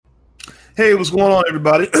Hey, what's going on,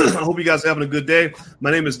 everybody? I hope you guys are having a good day.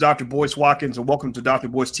 My name is Dr. Boyce Watkins, and welcome to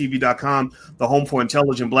drboycetv.com, the home for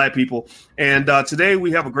intelligent Black people. And today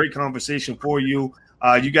we have a great conversation for you.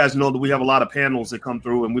 You guys know that we have a lot of panels that come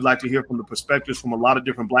through, and we'd like to hear from the perspectives from a lot of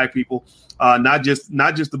different Black people, not just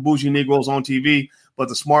the bougie Negroes on TV, but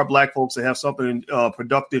the smart Black folks that have something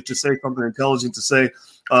productive to say, something intelligent to say,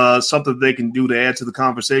 something they can do to add to the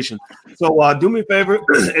conversation. So do me a favor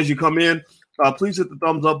as you come in. Please hit the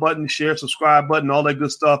thumbs up button, share, subscribe button, all that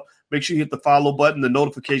good stuff. Make sure you hit the follow button, the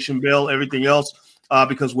notification bell, everything else,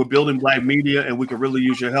 because we're building Black media and we can really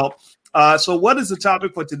use your help. So what is the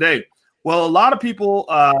topic for today? Well, a lot of people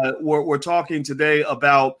were talking today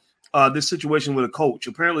about this situation with a coach.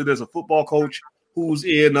 Apparently there's a football coach who's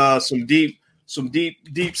in some deep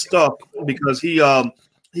stuff because he got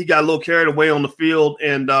a little carried away on the field,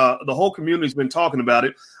 and the whole community's been talking about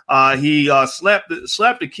it. He slapped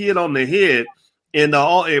the kid on the head and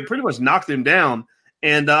it pretty much knocked him down.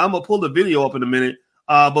 And I'm going to pull the video up in a minute.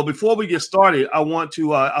 But before we get started, I want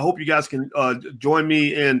to I hope you guys can join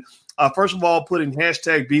me in, first of all, putting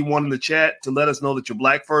hashtag B1 in the chat to let us know that you're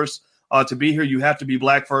Black first. To be here, you have to be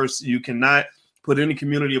Black first. You cannot put any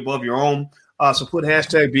community above your own. So put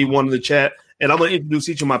hashtag B1 in the chat. And I'm going to introduce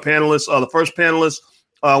each of my panelists. The first panelist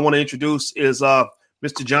I want to introduce is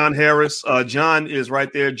Mr. John Harris. John is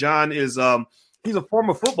right there. John is he's a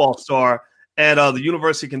former football star at the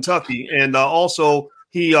University of Kentucky, and also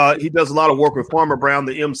he does a lot of work with Farmer Brown,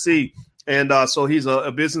 the MC, and so he's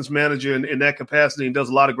a business manager in that capacity and does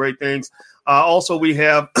a lot of great things. Also, we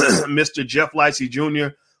have Mr. Jeff Lightsey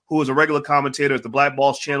Jr., who is a regular commentator at the Black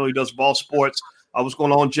Boss channel. He does ball sports. What's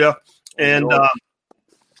going on, Jeff? And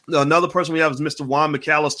another person we have is Mr. Juan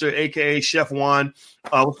McAllister, a.k.a. Chef Juan.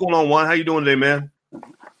 What's going on, Juan? How you doing today, man?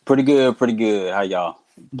 Pretty good. How y'all?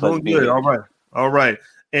 Doing good. All right.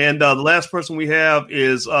 And the last person we have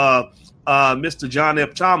is Mr. John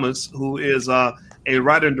F. Thomas, who is a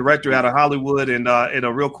writer and director out of Hollywood and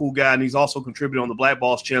a real cool guy. And he's also contributed on the Black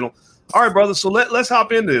Boss channel. All right, brother. So let's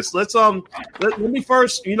hop into this. Let me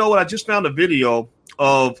first, you know what? I just found a video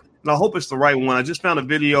of, and I hope it's the right one. I just found a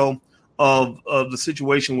video of the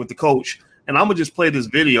situation with the coach, and I'm gonna just play this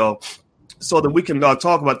video so that we can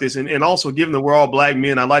talk about this. And also, given that we're all Black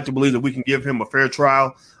men, I'd like to believe that we can give him a fair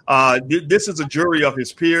trial. This is a jury of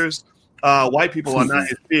his peers. White people are not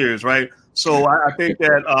his peers, right? So I think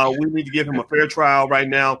that we need to give him a fair trial right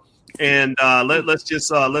now. And let's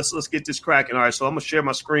get this cracking. All right, so I'm gonna share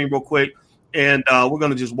my screen real quick, and we're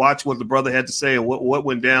gonna just watch what the brother had to say and what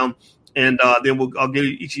went down, and then I'll get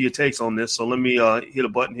each of your takes on this. So let me hit a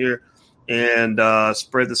button here and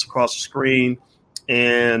spread this across the screen,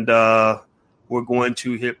 and we're going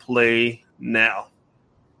to hit play now.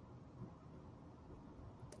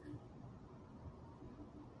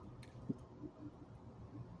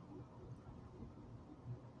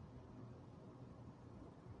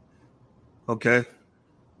 Okay.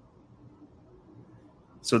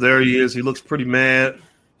 So there he is. He looks pretty mad.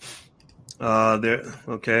 There.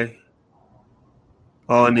 Okay.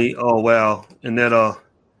 Oh, wow. And that,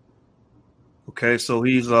 okay. So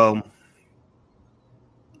he's,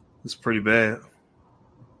 it's pretty bad.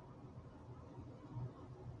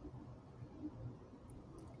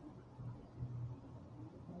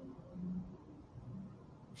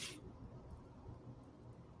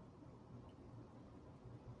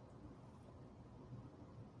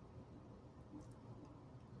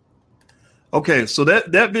 Okay, so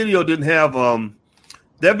that video didn't have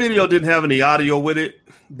any audio with it,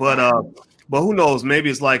 but who knows? Maybe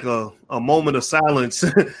it's like a moment of silence. I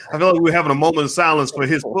feel like we're having a moment of silence for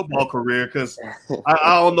his football career, because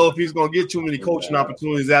I don't know if he's going to get too many coaching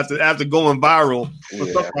opportunities after going viral or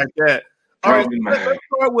something like that. All right, let's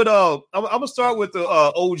start with I'm gonna start with the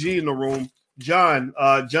OG in the room, John.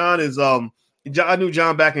 John is I knew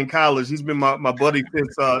John back in college. He's been my buddy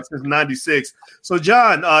since '96. So,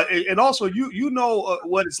 John, and also you know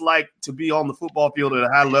what it's like to be on the football field at a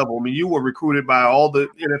high level. I mean, you were recruited by all the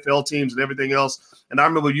NFL teams and everything else, and I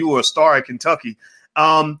remember you were a star at Kentucky.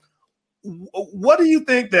 What do you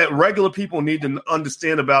think that regular people need to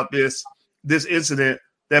understand about this incident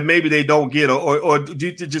that maybe they don't get, or do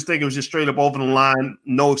you just think it was just straight up over the line,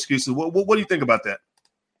 no excuses? What do you think about that?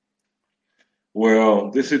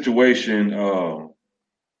 Well, this situation,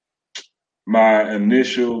 my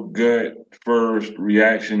initial gut first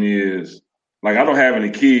reaction is, like, I don't have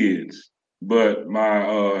any kids, but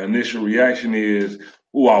my initial reaction is,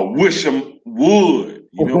 oh, I wish him would.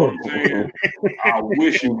 You know what I'm saying? I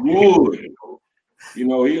wish he would. You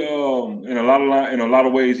know, he in a lot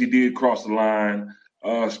of ways he did cross the line.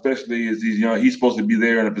 especially as these young. He's supposed to be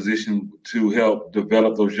there in a position to help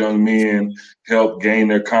develop those young men, help gain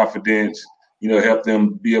their confidence. Help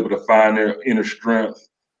them be able to find their inner strength,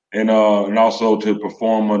 and also to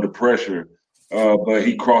perform under pressure. But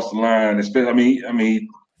he crossed the line. Especially, I mean,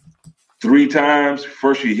 3 times.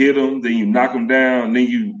 First you hit him, then you knock him down, then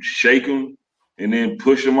you shake him, and then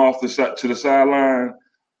push him off to the sideline.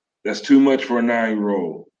 That's too much for a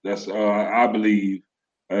 9-year-old. That's I believe,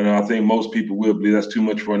 and I think most people will believe that's too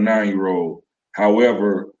much for a 9-year-old.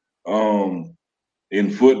 However,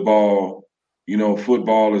 in football,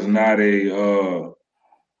 football is not a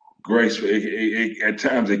graceful. At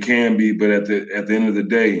times it can be, but at the end of the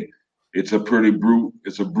day, it's a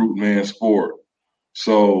brute man sport.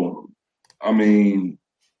 So, I mean,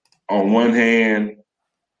 on one hand,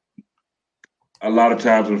 a lot of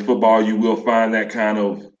times in football you will find that kind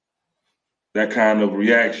of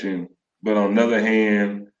reaction, but on the other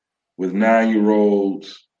hand, with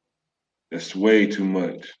 9-year-olds, that's way too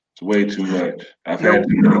much. It's way too much. I've had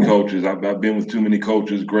too many coaches. I've been with too many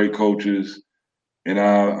coaches, great coaches, and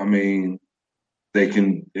I mean, they've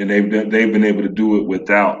been able to do it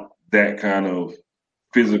without that kind of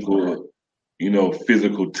physical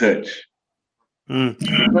touch. Let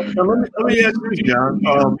me ask you, John.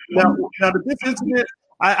 Now this incident,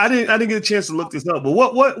 I didn't get a chance to look this up, but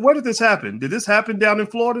where did this happen? Did this happen down in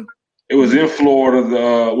Florida? It was in Florida.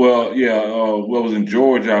 It was in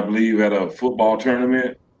Georgia, I believe, at a football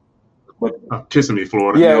tournament. But Kissimmee,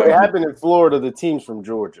 Florida. Yeah, it happened in Florida. The team's from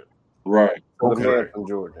Georgia. Right. The man from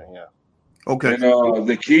Georgia. Yeah. Okay. And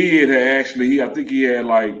the kid had I think he had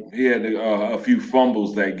a few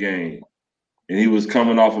fumbles that game, and he was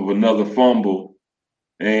coming off of another fumble,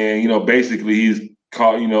 and basically he's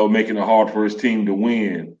caught making it hard for his team to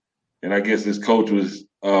win, and I guess his coach was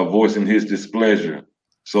voicing his displeasure,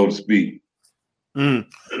 so to speak.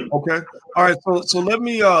 Okay. All right. So let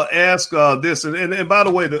me ask this, and by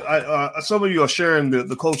the way, some of you are sharing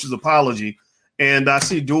the coach's apology, and I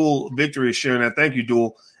see Dual Victory is sharing that. Thank you,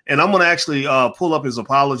 Dual. And I'm going to actually pull up his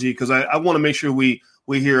apology because I want to make sure we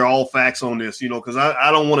hear all facts on this, because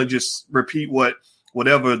I don't want to just repeat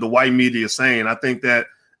whatever the white media is saying. I think that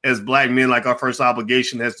as Black men, like, our first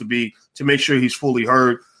obligation has to be to make sure he's fully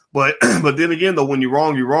heard. But then again, though, when you're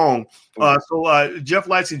wrong, you're wrong. So Jeff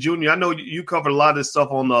Lightsey Jr., I know you covered a lot of this stuff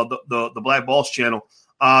on the Black Boss channel.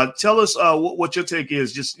 Tell us what your take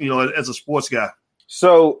is, just as a sports guy.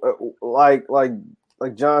 So like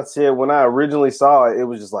John said, when I originally saw it, it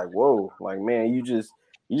was just like, whoa, like, man, you just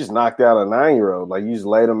knocked out a 9-year-old. Like, you just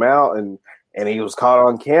laid him out and he was caught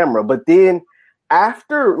on camera. But then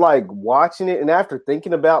after like watching it and after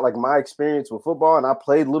thinking about like my experience with football, and I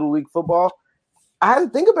played Little League football, I had to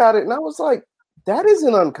think about it, and I was like, that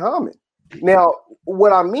isn't uncommon. Now,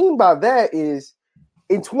 what I mean by that is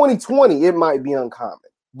in 2020, it might be uncommon.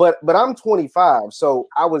 But I'm 25, so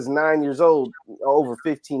I was 9 years old over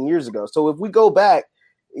 15 years ago. So if we go back,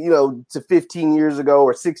 to 15 years ago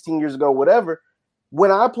or 16 years ago, whatever, when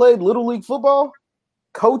I played Little League football,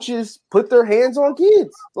 coaches put their hands on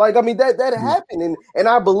kids. Like, I mean, that happened. And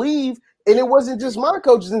I believe, and it wasn't just my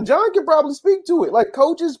coaches, and John can probably speak to it. Like,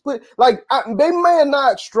 coaches they may have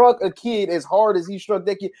not struck a kid as hard as he struck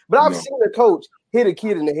that kid, but I've seen a coach hit a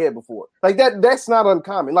kid in the head before. Like, that's not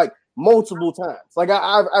uncommon. Like, multiple times. Like,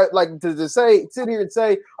 I like to sit here and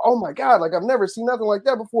say, oh my God, like, I've never seen nothing like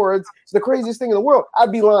that before. It's the craziest thing in the world.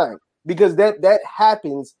 I'd be lying, because that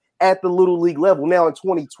happens at the Little League level. Now in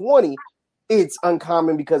 2020, it's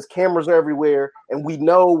uncommon because cameras are everywhere, and we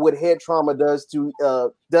know what head trauma does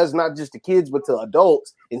not just to kids, but to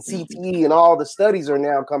adults, and CTE and all the studies are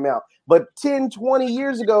now come out. But 10, 20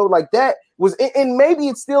 years ago, like, that was, and maybe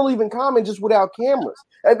it's still even common just without cameras.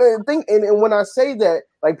 And when I say that,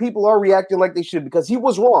 like, people are reacting like they should, because he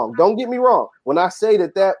was wrong. Don't get me wrong. When I say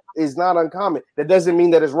that is not uncommon, that doesn't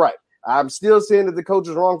mean that it's right. I'm still saying that the coach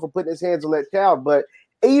is wrong for putting his hands on that child. But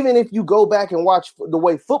even if you go back and watch the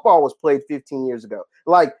way football was played 15 years ago,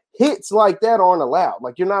 like, hits like that aren't allowed.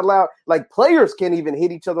 Like, you're not allowed. Like, players can't even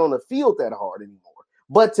hit each other on the field that hard anymore.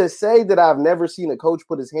 But to say that I've never seen a coach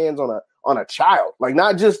put his hands on a child, like,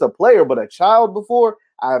 not just a player, but a child before,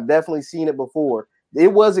 I've definitely seen it before.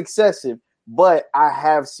 It was excessive, but I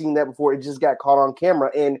have seen that before. It just got caught on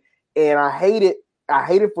camera, and I hate it. I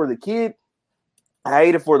hate it for the kid. I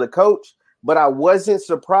hate it for the coach, but I wasn't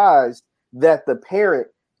surprised that the parent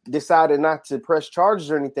decided not to press charges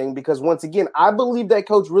or anything, because once again, I believe that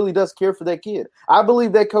coach really does care for that kid. I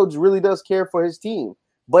believe that coach really does care for his team,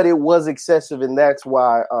 but it was excessive, and that's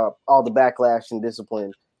why all the backlash and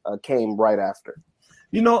discipline came right after.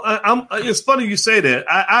 It's funny you say that.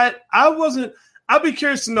 I I'd be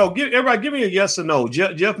curious to know. Give me a yes or no.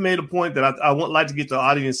 Jeff made a point that I would like to get the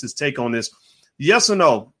audience's take on this. Yes or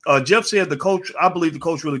no? Jeff said the coach. I believe the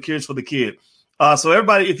coach really cares for the kid. So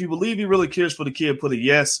everybody, if you believe he really cares for the kid, put a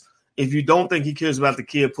yes. If you don't think he cares about the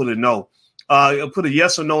kid, put a no. Put a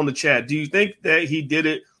yes or no in the chat. Do you think that he did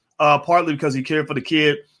it partly because he cared for the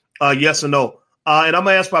kid? Yes or no? And I'm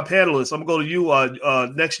gonna ask my panelists. I'm gonna go to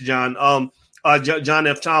you next, John. John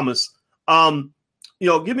F. Thomas.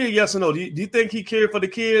 Give me a yes or no. Do you think he cared for the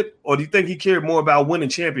kid, or do you think he cared more about winning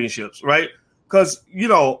championships? Right? Because I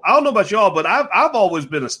don't know about y'all, but I've always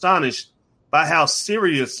been astonished by how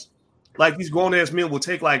serious like these grown ass men will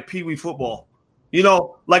take like pee wee football.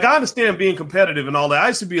 Like I understand being competitive and all that. I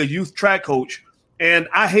used to be a youth track coach, and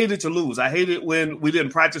I hated to lose. I hated when we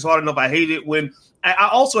didn't practice hard enough. I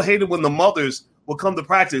also hated when the mothers would come to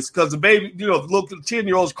practice because the baby, look, the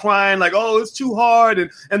 10-year-old's crying like, oh, it's too hard.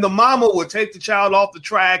 And the mama would take the child off the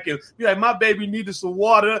track and be like, my baby needed some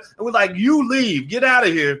water. And we're like, you leave, get out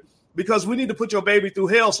of here, because we need to put your baby through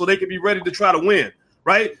hell so they can be ready to try to win.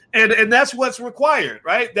 Right. And that's what's required.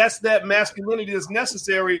 Right. That's that masculinity is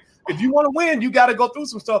necessary. If you want to win, you got to go through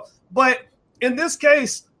some stuff. But in this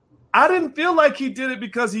case, I didn't feel like he did it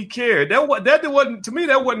because he cared. That wasn't, to me,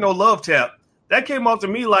 that wasn't no love tap. That came off to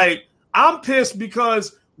me like, I'm pissed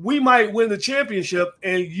because we might win the championship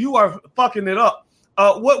and you are fucking it up.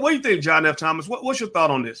 What do you think, John F. Thomas? What's your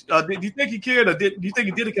thought on this? Do you think he cared, or do you think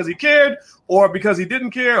he did it because he cared, or because he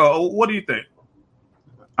didn't care, or what do you think?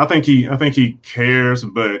 I think he cares,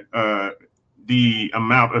 but the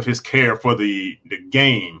amount of his care for the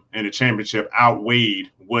game and the championship outweighed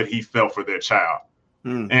what he felt for their child.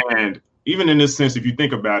 And even in this sense, if you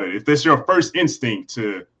think about it, if that's your first instinct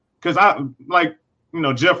to, because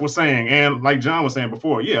Jeff was saying, and like John was saying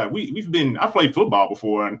before, yeah, I played football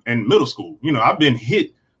before in middle school. I've been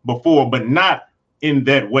hit before, but not in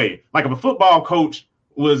that way. Like if a football coach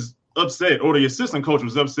was upset or the assistant coach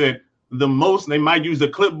was upset, the most they might use the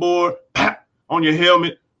clipboard on your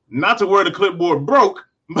helmet, not to where the clipboard broke,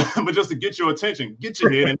 but just to get your attention, get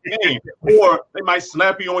your head in the game. Or they might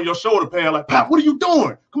slap you on your shoulder pad like, Pop, what are you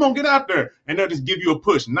doing? Come on, get out there. And they'll just give you a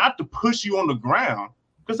push, not to push you on the ground.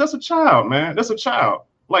 Because that's a child, man. That's a child.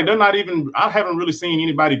 Like I haven't really seen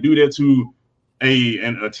anybody do that to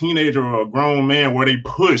a teenager or a grown man where they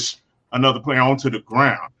push another player onto the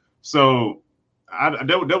ground. So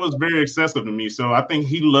that was very excessive to me. So I think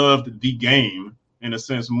he loved the game in a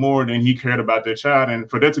sense more than he cared about their child. And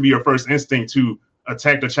for that to be your first instinct to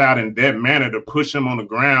attack the child in that manner, to push him on the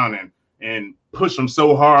ground and push him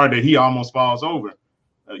so hard that he almost falls over.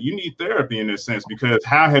 You need therapy in this sense, because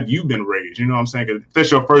how have you been raised? You know what I'm saying? If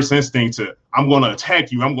that's your first instinct to, I'm going to attack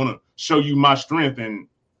you, I'm going to show you my strength, and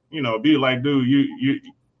be like, dude, you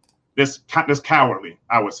that's cowardly,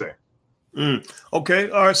 I would say. Okay,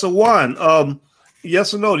 all right. So Juan,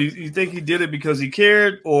 yes or no? Do you think he did it because he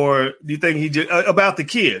cared, or do you think he did about the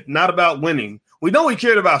kid, not about winning? We know he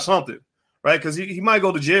cared about something, right? Because he might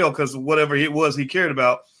go to jail because whatever it was he cared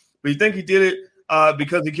about. But you think he did it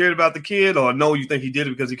because he cared about the kid, or no, you think he did it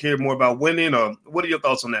because he cared more about winning, or what are your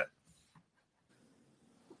thoughts on that?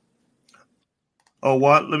 Oh,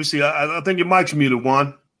 Juan, let me see. I think your mic's muted,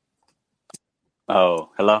 Juan. Oh,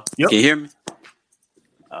 hello? Yep. Can you hear me?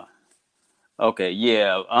 Okay,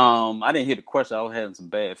 yeah. I didn't hear the question. I was having some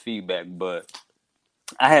bad feedback, but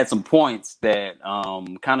I had some points that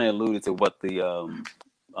kind of alluded to what the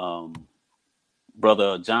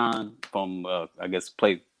brother John from, I guess,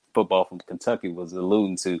 played football from Kentucky was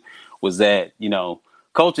alluding to, was that,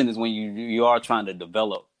 coaching is when you are trying to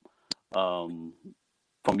develop from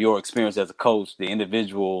your experience as a coach, the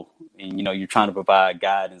individual, and, you're trying to provide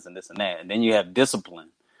guidance and this and that. And then you have discipline,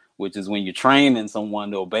 which is when you're training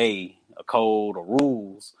someone to obey a code or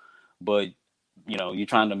rules, but, you're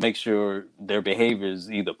trying to make sure their behavior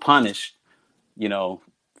is either punished,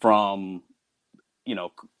 from,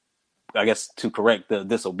 I guess, to correct the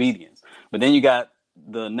disobedience. But then you got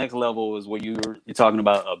the next level is where you're talking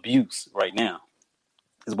about abuse right now,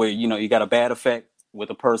 is where, you got a bad effect with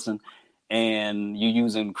a person and you're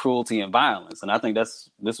using cruelty and violence. And I think this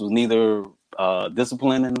was neither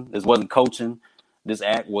disciplining, this wasn't coaching. This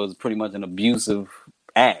act was pretty much an abusive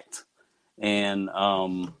act. And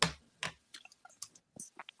I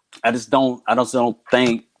just don't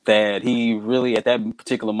think that he really at that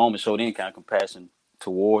particular moment showed any kind of compassion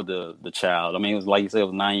toward the child. I mean, it was like you said, it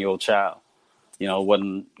was a 9-year-old child. It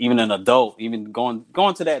wasn't even an adult. Even going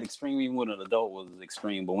to that extreme, even with an adult, was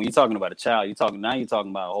extreme. But when you're talking about a child, you're talking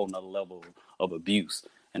about a whole nother level of abuse,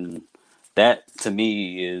 and that to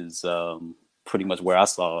me is pretty much where I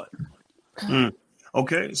saw it.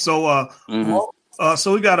 Okay, so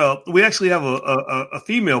So we actually have a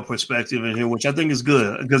female perspective in here, which I think is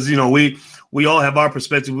good because we all have our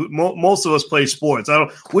perspective. Most of us play sports.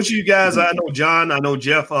 Which of you guys? I know John. I know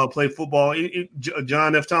Jeff play football.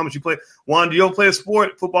 John F. Thomas, you play. Juan, do you play a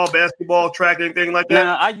sport? Football, basketball, track, anything like that?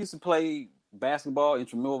 Now, I used to play basketball.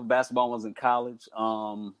 Intramural basketball was in college.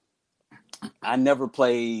 I never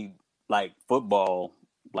played like football,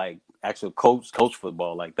 like actual coach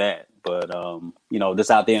football like that. But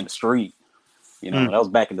just out there in the street. That was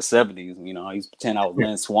back in the 70s. I used to pretend I was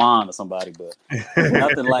Lynn Swan or somebody, but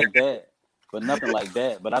nothing like that.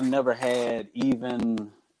 But I've never had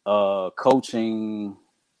even coaching.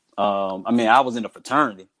 I was in a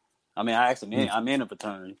fraternity. I'm in a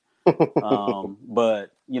fraternity. But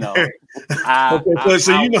you know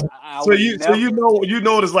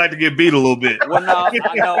what it's like to get beat a little bit. Well, no,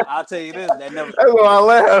 I know. I'll tell you this.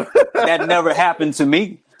 That never happened to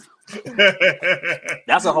me.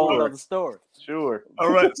 That's a whole other story. Sure.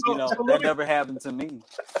 All right. That never happened to me.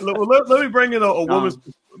 Let me bring in a woman's.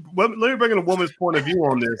 Let me bring in a woman's point of view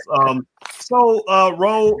on this.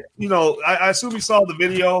 Ro, I assume you saw the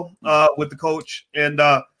video with the coach, and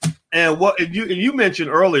what you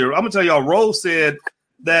mentioned earlier. I'm gonna tell y'all. Ro said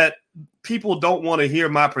that people don't want to hear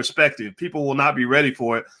my perspective. People will not be ready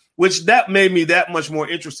for it, which that made me that much more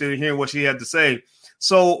interested in hearing what she had to say.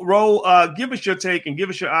 So, Ro, give us your take and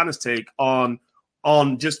give us your honest take on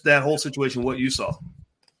just that whole situation, what you saw.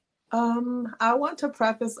 I want to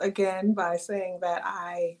preface again by saying that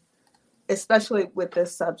especially with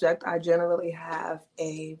this subject, I generally have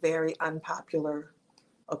a very unpopular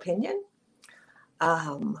opinion.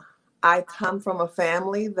 I come from a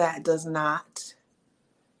family that does not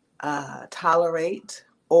tolerate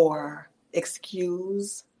or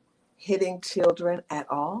excuse hitting children at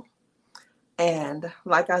all. And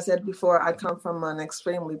like I said before, I come from an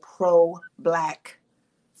extremely pro-Black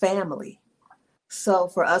family. So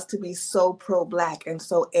for us to be so pro-Black and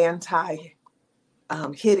so anti-hitting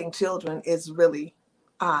children is really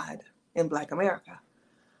odd in Black America.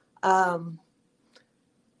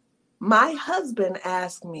 My husband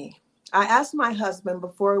asked my husband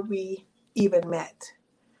before we even met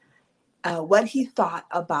what he thought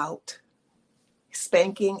about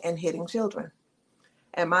spanking and hitting children.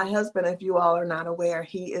 And my husband, if you all are not aware,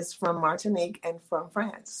 he is from Martinique and from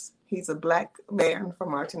France. He's a Black man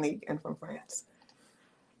from Martinique and from France.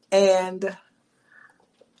 And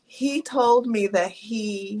he told me that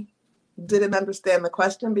he didn't understand the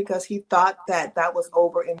question because he thought that was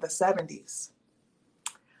over in the 70s.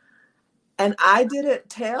 And I didn't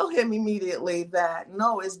tell him immediately that,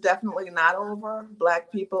 no, it's definitely not over.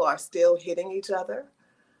 Black people are still hitting each other.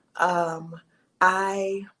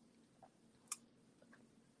 I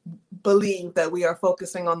believe that we are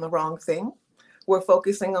focusing on the wrong thing. We're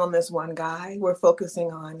focusing on this one guy. We're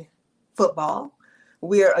focusing on football.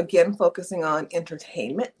 We're again focusing on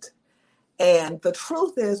entertainment. And the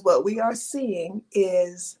truth is what we are seeing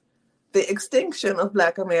is the extinction of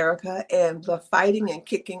Black America and the fighting and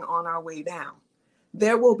kicking on our way down.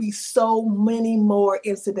 There will be so many more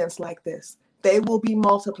incidents like this. They will be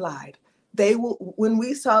multiplied. When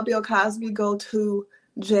we saw Bill Cosby go to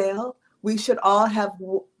jail, we should all have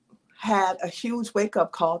had a huge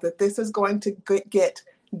wake-up call that this is going to get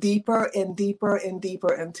deeper and deeper and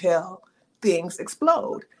deeper until things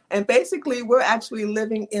explode. And basically, we're actually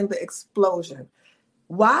living in the explosion.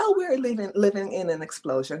 While we're living in an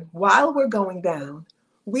explosion, while we're going down,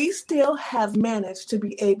 we still have managed to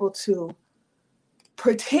be able to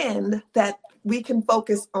pretend that we can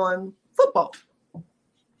focus on football,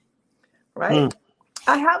 right?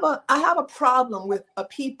 I have a problem with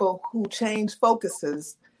people who change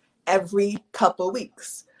focuses every couple of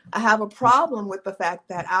weeks. I have a problem with the fact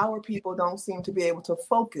that our people don't seem to be able to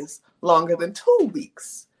focus longer than 2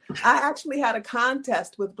 weeks. I actually had a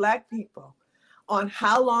contest with Black people on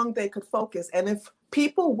how long they could focus. And if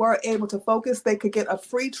people were able to focus, they could get a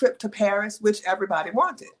free trip to Paris, which everybody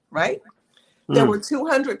wanted, right? There were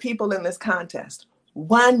 200 people in this contest.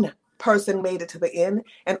 One person made it to the end,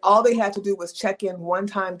 and all they had to do was check in one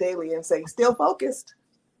time daily and say, still focused.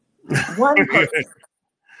 One person.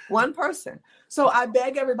 One person. So I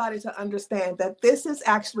beg everybody to understand that this is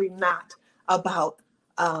actually not about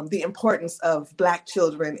the importance of Black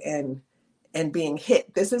children and being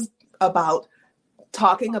hit. This is about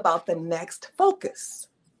talking about the next focus.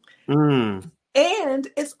 And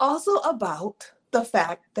it's also about the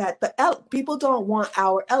fact that people don't want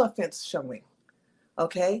our elephants showing.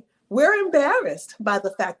 Okay? We're embarrassed by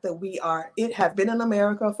the fact that it have been in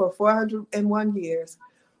America for 401 years.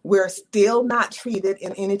 We're still not treated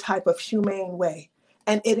in any type of humane way.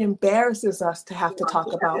 And it embarrasses us to have to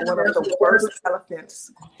talk about one of the worst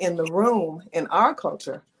elephants in the room in our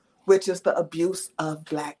culture, which is the abuse of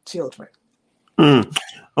Black children.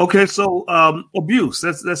 Okay, so abuse,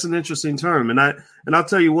 that's an interesting term. And I'll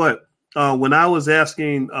tell you what, when I was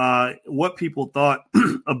asking what people thought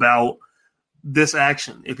about this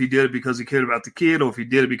action, if he did it because he cared about the kid or if he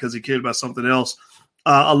did it because he cared about something else,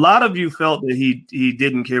 a lot of you felt that he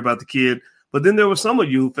didn't care about the kid, but then there were some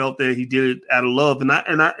of you who felt that he did it out of love. And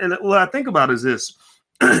what I think about is this,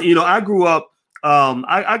 I grew up,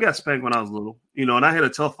 I got spanked when I was little, and I had a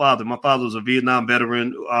tough father. My father was a Vietnam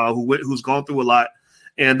veteran who's gone through a lot,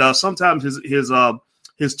 and sometimes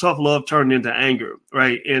his tough love turned into anger,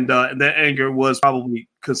 right? And that anger was probably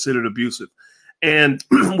considered abusive. And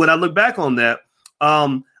when I look back on that,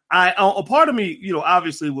 a part of me,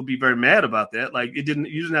 obviously would be very mad about that. Like you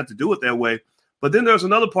didn't have to do it that way. But then there's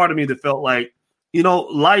another part of me that felt like,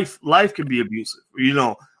 life can be abusive.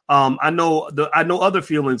 I know other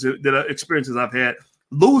feelings that experiences I've had.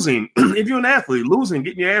 Losing, if you're an athlete,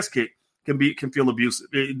 getting your ass kicked can feel abusive.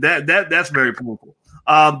 That's very painful.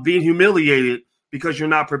 Being humiliated because you're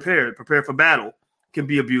not prepared for battle can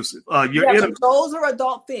be abusive. Those are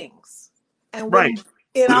adult things. And right.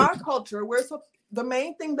 In our culture, the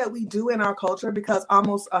main thing that we do in our culture, because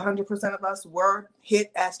almost 100% of us were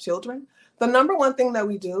hit as children, the number one thing that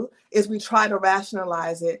we do is we try to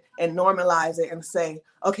rationalize it and normalize it and say,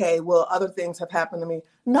 okay, well, other things have happened to me.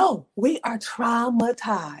 No, we are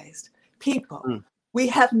traumatized people. We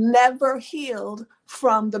have never healed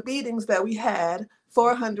from the beatings that we had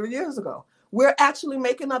 400 years ago. We're actually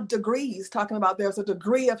making up degrees, talking about there's a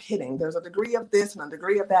degree of hitting, there's a degree of this and a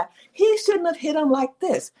degree of that. He shouldn't have hit him like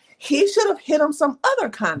this. He should have hit him some other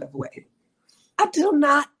kind of way. I do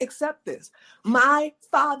not accept this. My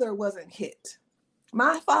father wasn't hit.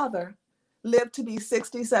 My father lived to be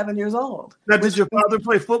 67 years old. Now, did your father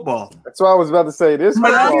play football? That's what I was about to say. This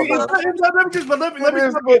football.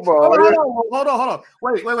 Hold on.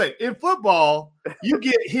 Wait. In football, you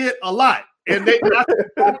get hit a lot. And they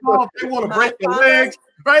want to break their legs.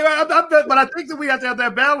 Right. But I think that we have to have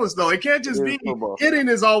that balance, though. It can't just be hitting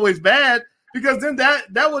is always bad, because then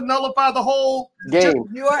that would nullify the whole game.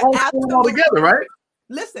 You are absolutely together, right?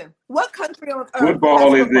 Listen, what country on earth?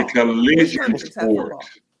 Football is a collision sport.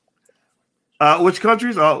 Which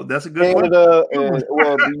countries? Oh, that's a good Canada and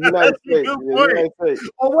the United States.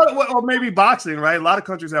 Or maybe boxing, right? A lot of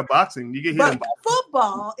countries have boxing. You get hit. But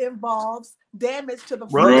football involves damage to the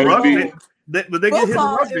frontal lobe. But they get hit in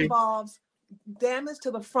rugby. Involves damage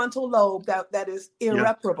to the frontal lobe that is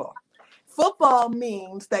irreparable. Yeah. Football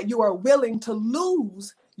means that you are willing to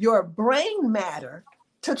lose your brain matter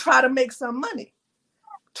to try to make some money.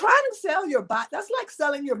 Trying to sell your body, that's like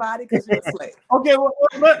selling your body because you're a slave. Okay,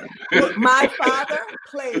 My father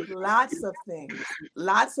played lots of things,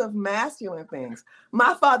 lots of masculine things.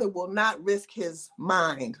 My father will not risk his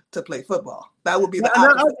mind to play football. That would be the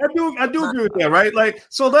opposite. I do agree with that, right? Like,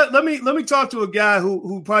 so let me talk to a guy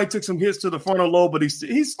who probably took some hits to the frontal lobe, but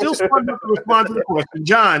he's still smart enough to respond to the question.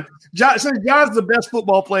 John, since John's the best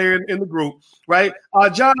football player in the group, right?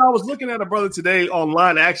 John, I was looking at a brother today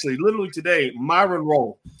online, actually, literally today, Myron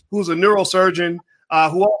Rolle, who's a neurosurgeon,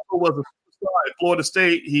 who also was a superstar at Florida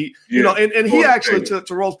State. He actually, to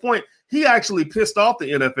Rolle's point, he actually pissed off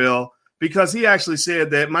the NFL because he actually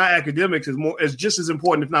said that my academics is just as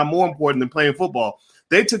important, if not more important, than playing football.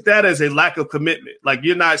 They took that as a lack of commitment. Like,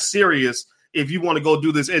 you're not serious if you want to go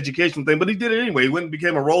do this educational thing. But he did it anyway. He went and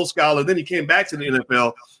became a Rhodes Scholar. Then he came back to the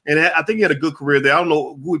NFL, and I think he had a good career there. I don't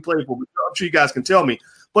know who he played for, but I'm sure you guys can tell me.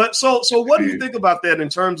 But so what do you think about that in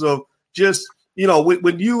terms of just,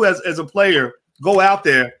 when you as a player go out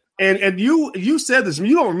there and you said this, and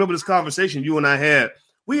you don't remember this conversation you and I had.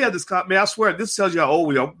 We had this, man, I swear, this tells you how old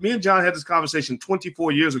we are. Me and John had this conversation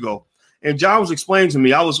 24 years ago. And John was explaining to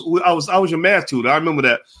me, I was your math tutor. I remember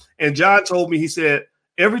that. And John told me, he said,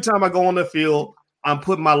 every time I go on the field, I'm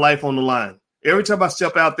putting my life on the line. Every time I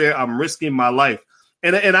step out there, I'm risking my life.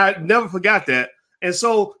 And I never forgot that. And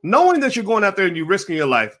so knowing that you're going out there and you're risking your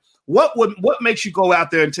life, what makes you go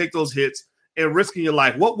out there and take those hits and risking your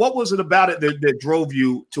life? What was it about it that drove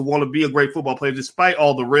you to want to be a great football player, despite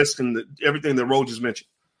all the risk and everything that Ro just mentioned?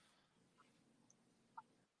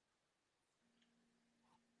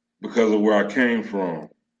 Because of where I came from,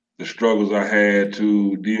 the struggles I had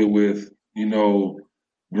to deal with,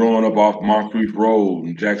 growing up off Moncrief Road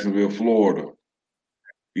in Jacksonville, Florida.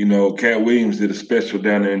 Cat Williams did a special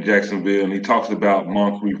down there in Jacksonville, and he talks about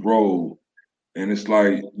Moncrief Road. And it's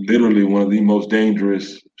like literally one of the most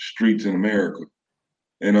dangerous streets in America.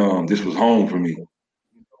 And this was home for me.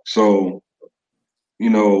 So,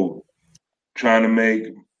 trying to make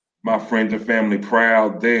my friends and family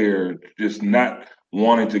proud there, just not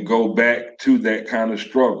wanting to go back to that kind of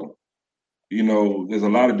struggle. There's a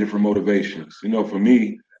lot of different motivations. For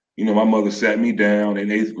me, my mother sat me down in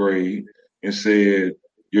 8th grade and said,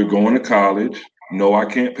 "You're going to college. No, I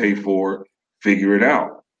can't pay for it. Figure it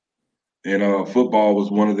out." And football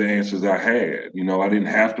was one of the answers I had. I didn't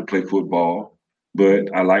have to play football,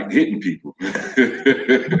 but I liked hitting people. I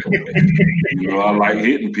like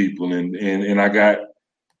hitting people, and I got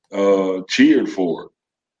cheered for it,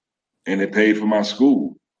 and it paid for my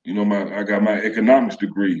school. I got my economics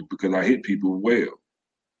degree because I hit people well.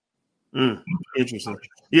 Interesting.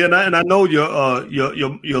 Yeah, and I know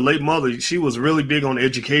your late mother. She was really big on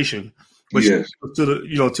education. But yes.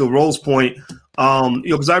 To Rose's point,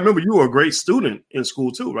 because I remember you were a great student in school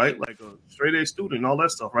too, right? Like a straight A student and all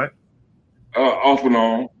that stuff, right? Off and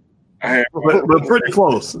on. But pretty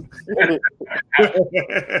close. I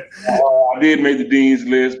did make the dean's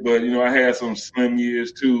list, but I had some slim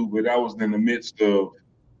years too. But I was in the midst of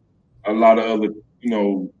a lot of other,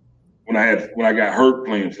 when I got hurt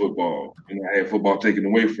playing football, I had football taken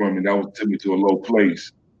away from me. That took me to a low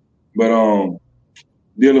place. But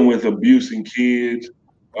dealing with abuse in kids,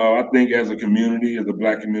 I think as a community, as a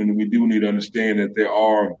Black community, we do need to understand that there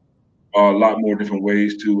are a lot more different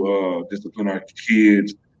ways to discipline our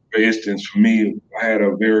kids. For instance, for me, I had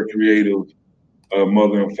a very creative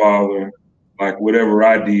mother and father. Like whatever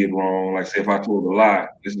I did wrong, like say if I told a lie, I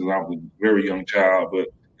was a very young child, but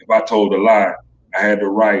if I told a lie, I had the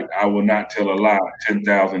right, I will not tell a lie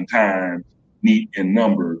 10,000 times, neat and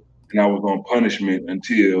numbered, and I was on punishment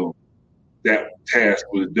until that task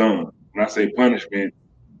was done. When I say punishment,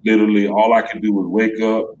 literally all I could do was wake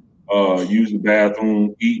up, use the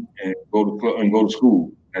bathroom, eat, and go to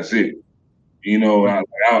school. That's it. When I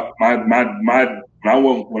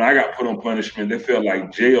got put on punishment, they felt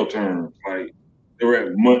like jail terms. Like they were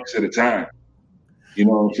at months at a time. You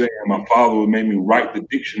know what I'm saying? My father would make me write the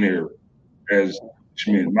dictionary as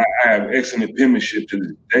punishment. I have excellent penmanship to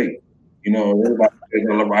this day. Everybody says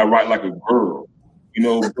I write like a girl.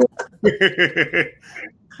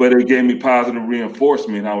 But it gave me positive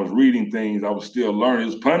reinforcement. I was reading things. I was still learning. It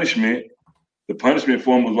was punishment. The punishment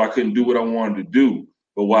form was I couldn't do what I wanted to do.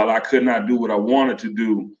 But while I could not do what I wanted to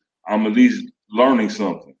do, I'm at least learning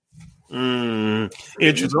something.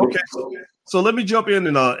 Interesting. Okay. So let me jump in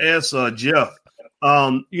and ask Jeff.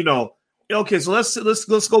 Okay. So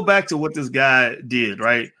let's go back to what this guy did,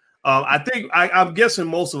 right? I think I'm guessing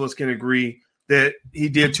most of us can agree that he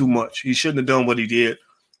did too much. He shouldn't have done what he did.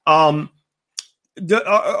 Do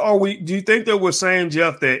you think that we're saying,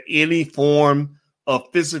 Jeff, that any form of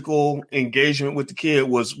physical engagement with the kid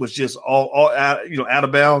was just all out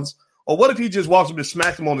of bounds? Or what if he just walks up and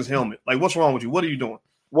smacks him on his helmet? Like, what's wrong with you? What are you doing?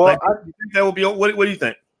 Well, you think that would be what do you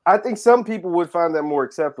think? I think some people would find that more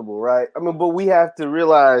acceptable, right? I mean, but we have to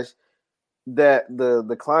realize that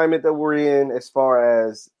the climate that we're in, as far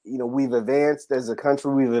as we've advanced as a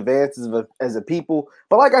country, we've advanced as a people.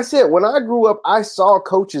 But like I said, when I grew up, I saw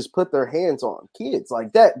coaches put their hands on kids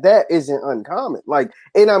like that. That isn't uncommon. Like,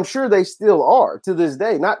 and I'm sure they still are to this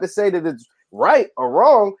day. Not to say that it's right or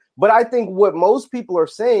wrong, but I think what most people are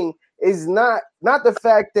saying is not the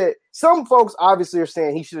fact that some folks obviously are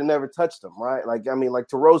saying he should have never touched them, right? Like, I mean, like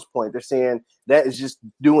to Rose's point, they're saying that is just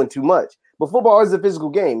doing too much. But football is a physical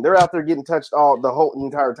game. They're out there getting touched the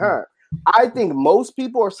entire time. I think most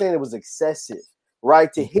people are saying it was excessive,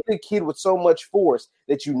 right? To hit a kid with so much force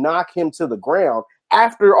that you knock him to the ground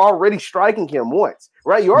after already striking him once,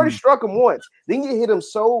 right? You already struck him once. Then you hit him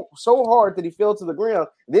so hard that he fell to the ground.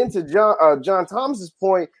 Then to John Thomas's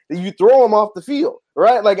point, that you throw him off the field,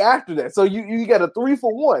 right? Like after that. So you got a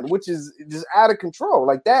 3-for-1, which is just out of control.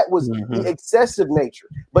 Like that was the excessive nature.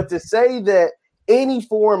 But to say that any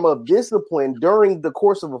form of discipline during the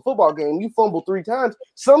course of a football game, you fumble 3 times,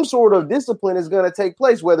 some sort of discipline is going to take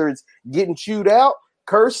place, whether it's getting chewed out,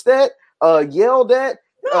 cursed at, yelled at.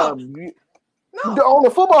 No. On the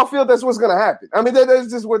football field, that's what's going to happen. I mean, that's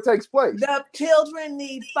just what takes place. The children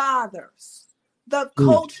need fathers. The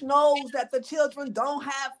coach knows that the children don't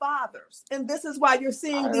have fathers. And this is why you're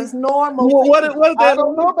seeing these normal what I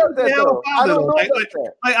don't know about that, though. I don't know about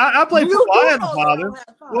that. Like, I play football. I have a father.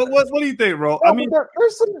 What do you think, bro? I mean,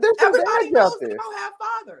 there's some dads out there. Don't have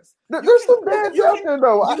fathers. There's some dads out there,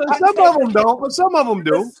 though. Some of them don't, but some of them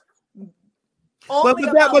do.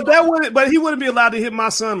 But he wouldn't be allowed to hit my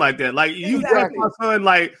son like that. Like you slap my son,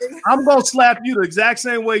 like I'm gonna slap you the exact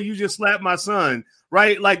same way you just slapped my son,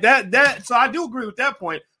 right? Like that. So I do agree with that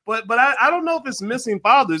point. But I don't know if it's missing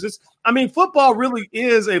fathers. Football really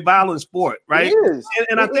is a violent sport, right? It is.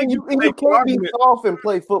 And I think you can't be soft and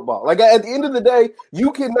play football. Like at the end of the day,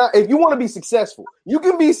 you cannot. If you want to be successful, you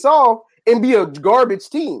can be soft and be a garbage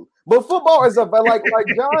team. But football is like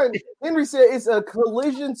John Henry said, it's a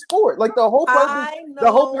collision sport. Like the whole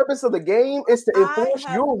purpose of the game is to enforce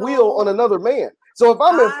your will on another man. So if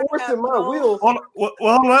I'm enforcing my will,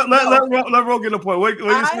 let Ro get a point.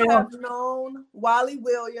 I have known Wally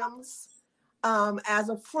Williams as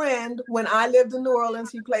a friend when I lived in New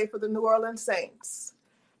Orleans. He played for the New Orleans Saints,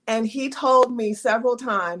 and he told me several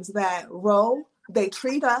times that Ro, they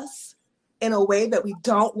treat us in a way that we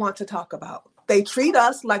don't want to talk about. They treat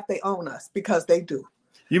us like they own us because they do.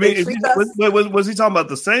 You mean was he talking about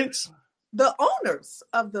the Saints? The owners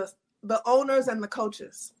of the owners and the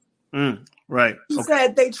coaches. Right. He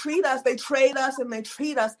said they treat us, they trade us, and they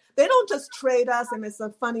treat us. They don't just trade us, and it's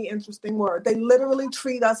a funny, interesting word. They literally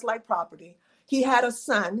treat us like property. He had a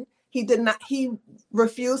son. He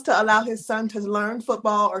refused to allow his son to learn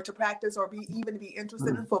football or to practice or even be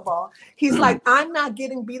interested in football. He's like, I'm not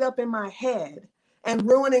getting beat up in my head and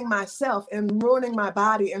ruining myself and ruining my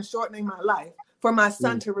body and shortening my life for my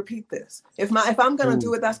son to repeat this. If I'm going to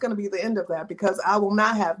do it, that's going to be the end of that, because I will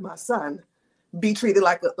not have my son be treated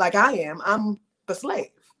like I am. I'm the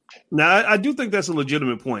slave. Now, I do think that's a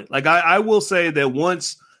legitimate point. Like I will say that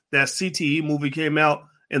once that CTE movie came out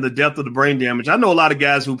and the depth of the brain damage, I know a lot of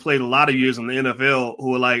guys who played a lot of years in the NFL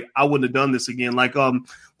who are like, I wouldn't have done this again. Like, what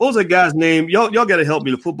was that guy's name? Y'all got to help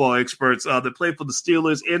me, the football experts that played for the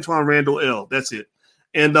Steelers, Antoine Randall L. That's it.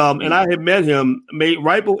 And I had met him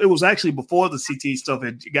it was actually before the CTE stuff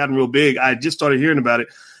had gotten real big. I had just started hearing about it.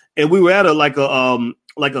 And we were at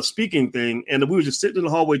a speaking thing, and we were just sitting in the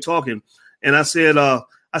hallway talking. And I said,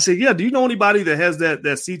 yeah, do you know anybody that has that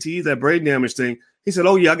CTE, that brain damage thing? He said,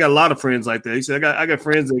 oh yeah, I got a lot of friends like that. He said, I got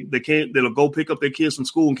friends that'll go pick up their kids from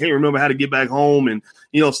school and can't remember how to get back home, and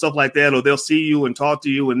stuff like that. Or they'll see you and talk to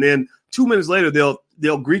you, and then 2 minutes later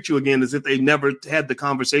they'll greet you again as if they never had the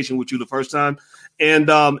conversation with you the first time.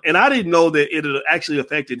 And I didn't know that it had actually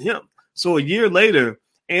affected him. So a year later,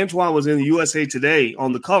 Antoine was in the USA Today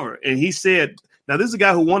on the cover, and he said, now this is a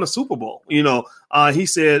guy who won a Super Bowl. He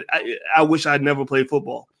said, I wish I'd never played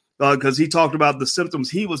football, because he talked about the symptoms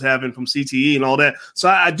he was having from CTE and all that. So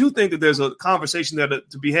I do think that there's a conversation there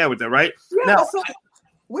to be had with that, right? Yeah, now, so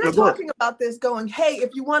we're talking about this going, hey,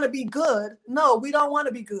 if you want to be good, no, we don't want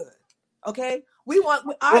to be good, okay? We want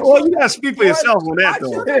our well, you got to speak for yourself on that,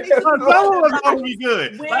 though. No one want to be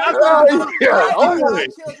good.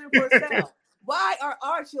 Why are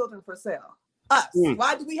our children for sale? Us.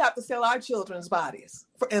 Why do we have to sell our children's bodies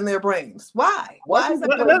and their brains? Why? Why is that?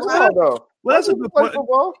 That's a good point.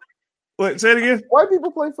 Football? Wait, say it again. White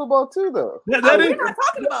people play football too, though. We're not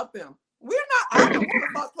talking about them. I don't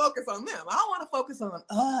want to focus on them. I want to focus on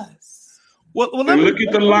us. Well, look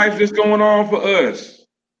at the life that's going on for us.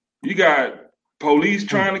 You got police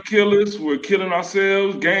trying to kill us. We're killing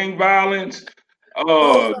ourselves. Gang violence.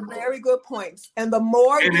 Those are very good points. And the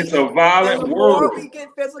more it's a violent world. We get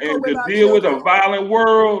physical and with to our deal children, with a violent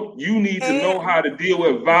world, you need to know how to deal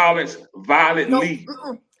with violence violently.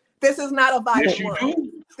 This is not a violent world.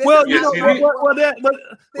 Yes, you do.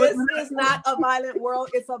 This is not a violent world.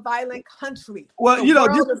 It's a violent country. Well, the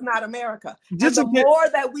world is not America. More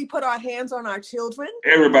that we put our hands on our children,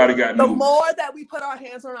 everybody got the more that we put our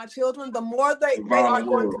hands on our children, the more they are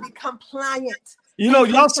going to be compliant.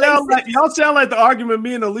 Y'all sound like the argument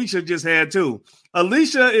me and Alicia just had too.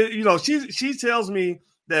 Alicia, she tells me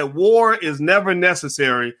that war is never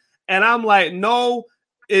necessary, and I'm like, no.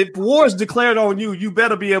 If war is declared on you, you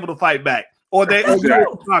better be able to fight back, or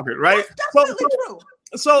you're conquered, right? That's definitely true.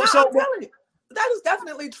 I'm telling you, that is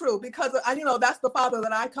definitely true, because that's the father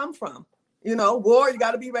that I come from. War, you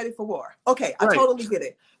got to be ready for war. Okay, I totally get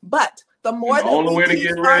it. But the only way to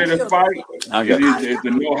get ready to fight is to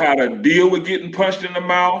know how to deal with getting punched in the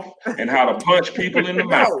mouth and how to punch people in the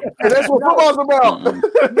mouth. And that's what football's about.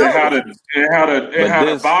 And how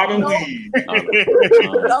to bob and weave.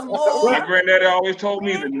 My granddaddy always told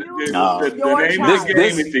me the name of this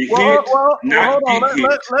game is to hit, not get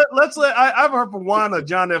hit. Let's I've heard from Juan or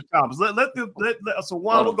John F. Thomas. So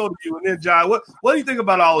Juan, we'll go to you, and then John. What do you think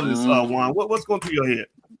about all of this, Juan? What's going through your head?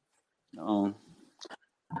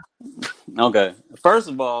 Okay. First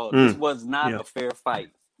of all, this was not a fair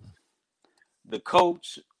fight. The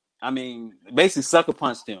coach, basically sucker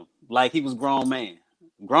punched him like he was grown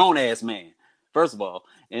ass man. First of all,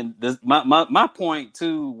 and my point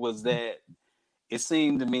too was that it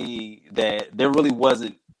seemed to me that there really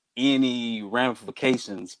wasn't any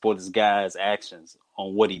ramifications for this guy's actions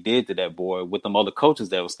on what he did to that boy with them other coaches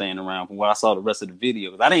that were standing around. From what I saw the rest of the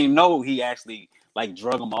video, I didn't even know he actually like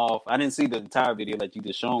drug him off. I didn't see the entire video that you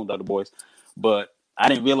just shown, Dr. Boyce, but I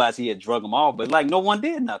didn't realize he had drug him off. But like no one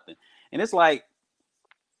did nothing, and it's like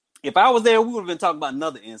if I was there, we would have been talking about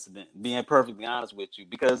another incident. Being perfectly honest with you,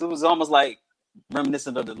 because it was almost like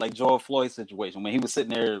reminiscent of the like George Floyd situation when he was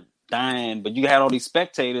sitting there dying, but you had all these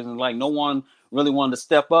spectators and like no one really wanted to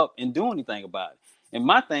step up and do anything about it. And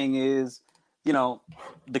my thing is,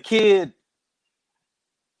 the kid,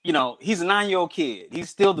 he's a 9-year-old kid. He's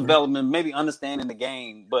still developing, maybe understanding the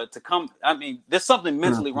game, but there's something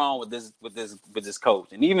mentally wrong with this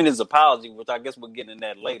coach. And even his apology, which I guess we'll get into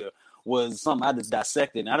that later, was something I just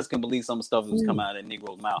dissected. And I just couldn't believe some of the stuff that was coming out of that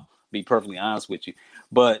Negro's mouth, to be perfectly honest with you.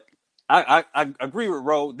 But I agree with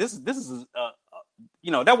Ro. This is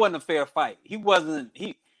that wasn't a fair fight. He wasn't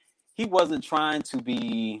trying to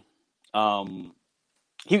be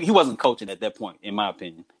he wasn't coaching at that point, in my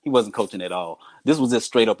opinion. He wasn't coaching at all. This was just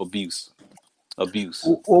straight up abuse.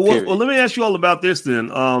 Well, let me ask you all about this then.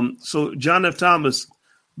 So John F. Thomas,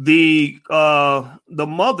 the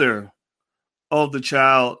mother of the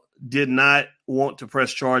child did not want to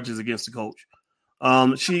press charges against the coach. I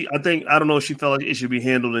don't know if she felt like it should be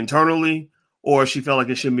handled internally or she felt like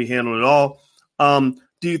it shouldn't be handled at all.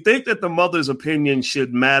 Do you think that the mother's opinion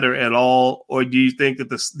should matter at all? Or do you think that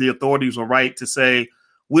the authorities were right to say,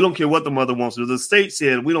 we don't care what the mother wants to do? The state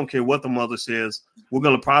said, we don't care what the mother says. We're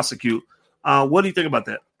going to prosecute. What do you think about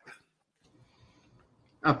that?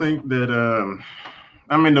 I think that,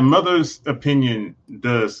 the mother's opinion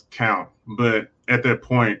does count. But at that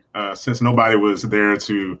point, since nobody was there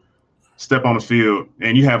to step on the field,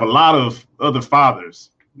 and you have a lot of other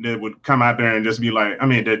fathers that would come out there and just be like,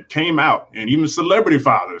 that came out, and even celebrity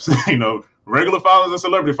fathers, regular fathers and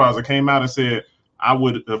celebrity fathers that came out and said, I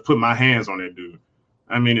would have put my hands on that dude.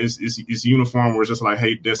 It's uniform where it's just like,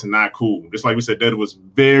 hey, that's not cool. Just like we said, that was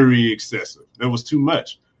very excessive. That was too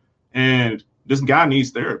much. And this guy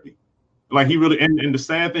needs therapy. Like he really, and the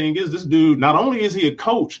sad thing is this dude, not only is he a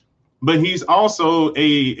coach, but he's also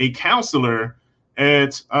a counselor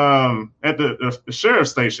at the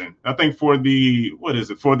sheriff's station. I think for the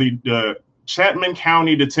Chapman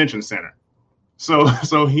County Detention Center.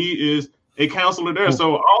 So he is a counselor there.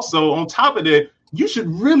 So also on top of that, you should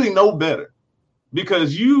really know better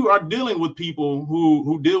because you are dealing with people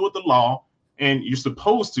who deal with the law, and you're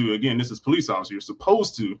supposed to, again, this is police officer, you're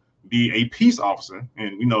supposed to be a peace officer.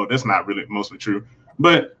 And that's not really mostly true,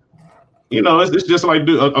 but it's just like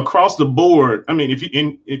across the board.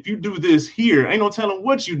 If you do this here, ain't no telling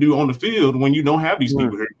what you do on the field when you don't have these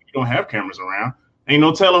people here. You don't have cameras around. Ain't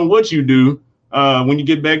no telling what you do when you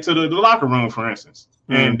get back to the locker room, for instance.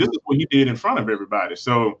 And this is what he did in front of everybody.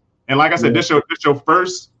 So, and like I said, this your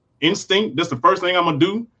first instinct. That's the first thing I'm gonna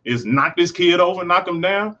do is knock this kid over, knock him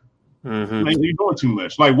down. Man, you're doing too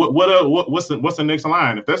much. Like what's the next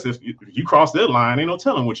line? If you cross that line, ain't no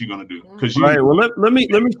telling what you're gonna do. Well, let me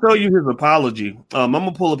show you his apology. I'm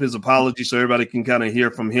gonna pull up his apology so everybody can kind of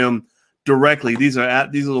hear from him directly. These are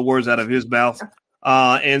the words out of his mouth.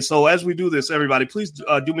 And so as we do this, everybody, please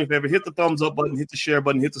do me a favor, hit the thumbs up button, hit the share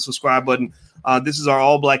button, hit the subscribe button. This is our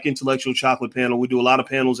all black intellectual chocolate panel. We do a lot of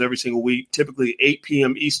panels every single week, typically 8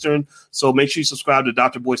 p.m. Eastern. So make sure you subscribe to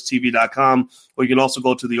drboycetv.com, or you can also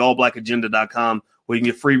go to the allblackagenda.com where you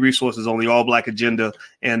can get free resources on the All Black Agenda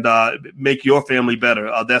and make your family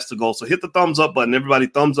better. That's the goal. So hit the thumbs up button. Everybody,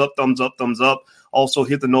 thumbs up, thumbs up, thumbs up. Also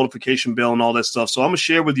hit the notification bell and all that stuff. So I'm going to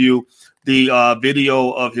share with you the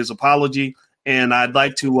video of his apology. And I'd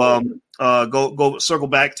like to go circle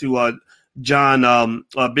back to John,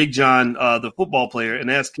 Big John, the football player,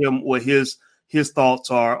 and ask him what his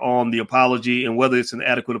thoughts are on the apology and whether it's an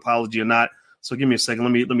adequate apology or not. So give me a second.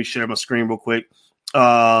 Let me share my screen real quick.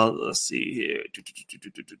 Let's see here.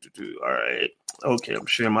 All right. Okay, I'm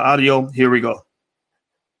sharing my audio. Here we go.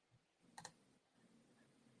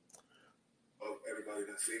 Everybody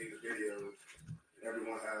that's seen the video,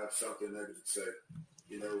 everyone has something negative to say.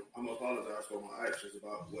 I'm going to apologize for my actions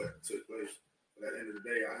about what took place. But at the end of the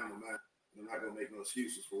day, I am a man. I'm not going to make no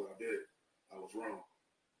excuses for what I did. I was wrong.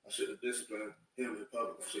 I should have disciplined him in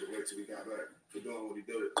public. I should have waited till he got back for doing what he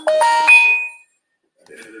did. At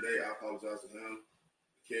the end of the day, I apologize to him,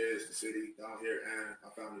 the kids, the city down here, and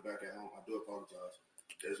my family back at home. I do apologize.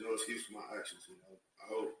 There's no excuse for my actions. I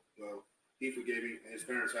hope, he forgave me, and his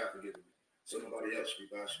parents have forgiven me. So nobody else should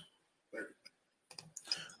be bashing. Thank you.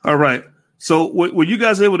 All right. So were you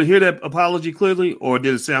guys able to hear that apology clearly, or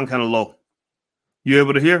did it sound kind of low? You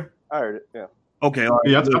able to hear? I heard it, yeah. Okay. All right.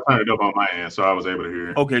 Yeah, I turned it up on my end, so I was able to hear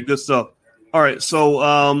it. Okay, good stuff. All right, so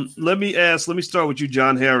let me start with you,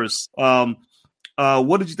 John Harris.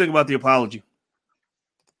 What did you think about the apology?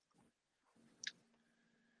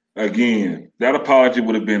 again, that apology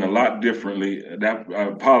would have been a lot differently. That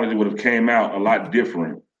apology would have came out a lot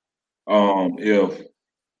different if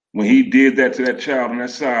when he did that to that child on that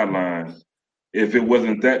sideline, if it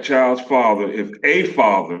wasn't that child's father, if a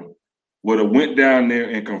father would have went down there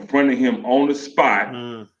and confronted him on the spot,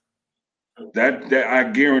 that I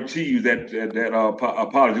guarantee you that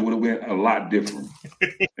apology would have been a lot different.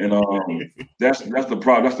 And that's the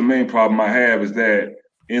problem. That's the main problem I have is that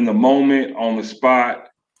in the moment, on the spot,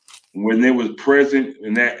 when they was present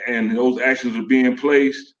and those actions were being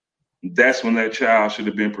placed, that's when that child should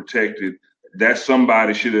have been protected. That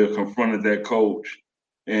somebody should have confronted that coach,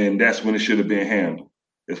 and that's when it should have been handled.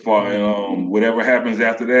 As far as whatever happens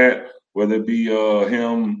after that, whether it be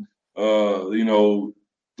him,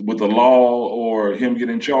 with the law or him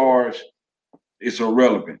getting charged, it's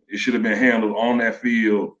irrelevant. It should have been handled on that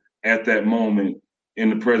field at that moment in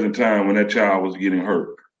the present time when that child was getting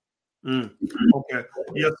hurt. Okay.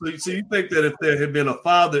 Yeah. So you think that if there had been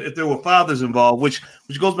if there were fathers involved, which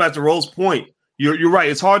goes back to Rose's point, you're right.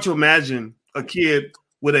 It's hard to imagine a kid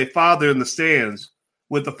with a father in the stands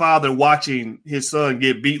with the father watching his son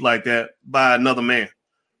get beat like that by another man.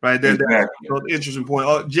 Right. That's an interesting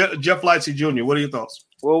point. Jeff Lightsey Jr., what are your thoughts?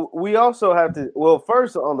 Well, we also have to. Well,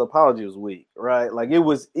 first on the apology was weak, right? Like it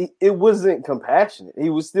wasn't compassionate. He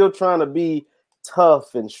was still trying to be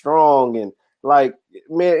tough and strong, and like,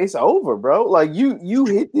 man, it's over, bro. Like you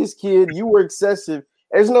hit this kid, you were excessive.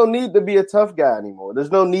 There's no need to be a tough guy anymore.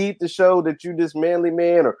 There's no need to show that you this manly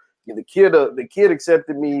man or the kid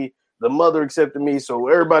accepted me. The mother accepted me, so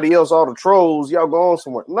everybody else, all the trolls, y'all go on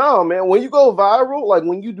somewhere. No, man, when you go viral, like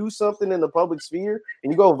when you do something in the public sphere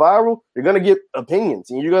and you go viral, you're going to get opinions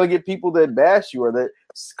and you're going to get people that bash you or that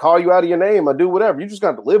call you out of your name or do whatever. You just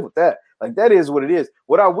got to live with that. Like, that is what it is.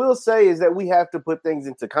 What I will say is that we have to put things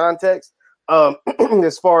into context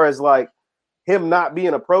as far as like him not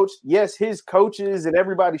being approached. Yes, his coaches and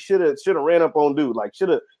everybody should have ran up on dude, like should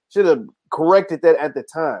have corrected that at the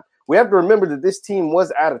time. We have to remember that this team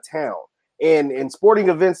was out of town, and in sporting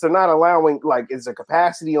events, they're not allowing, like, it's a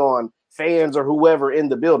capacity on fans or whoever in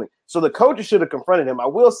the building. So the coaches should have confronted him. I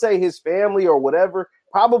will say his family or whatever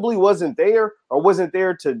probably wasn't there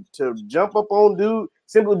to jump up on dude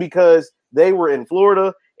simply because they were in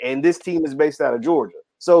Florida and this team is based out of Georgia.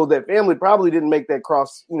 So that family probably didn't make that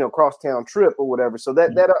cross-town trip or whatever. So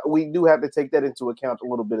that we do have to take that into account a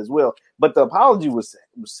little bit as well. But the apology was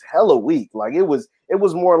hella weak. Like it was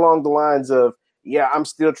more along the lines of, yeah, I'm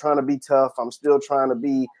still trying to be tough. I'm still trying to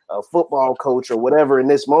be a football coach or whatever in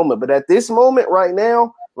this moment. But at this moment right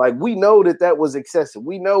now, like we know that was excessive.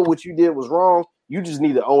 We know what you did was wrong. You just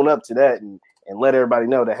need to own up to that and let everybody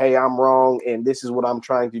know that, hey, I'm wrong and this is what I'm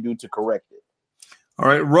trying to do to correct it. All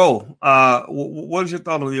right, Ro, what is your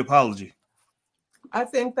thought on the apology? I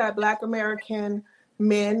think that Black American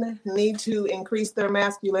men need to increase their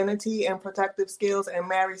masculinity and protective skills and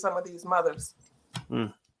marry some of these mothers.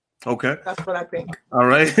 Okay. That's what I think. All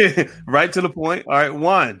right. Right to the point. All right,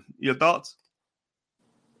 Juan, your thoughts?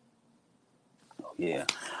 Yeah.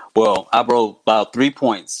 Well, I wrote about 3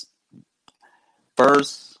 points.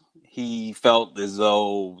 First, he felt as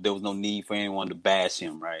though there was no need for anyone to bash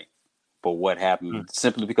him, right? For what happened,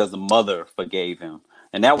 simply because the mother forgave him.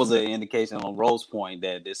 And that was an indication on Rose's point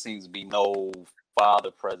that there seems to be no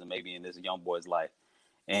father present maybe in this young boy's life.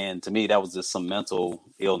 And to me, that was just some mental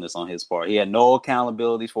illness on his part. He had no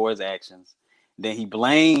accountability for his actions. Then he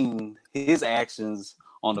blamed his actions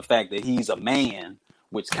on the fact that he's a man,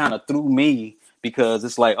 which kind of threw me because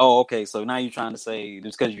it's like, oh, okay, so now you're trying to say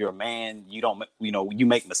just because you're a man, you don't, you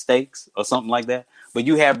make mistakes or something like that. But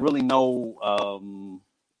you have really no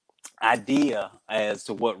idea as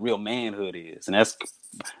to what real manhood is. And that's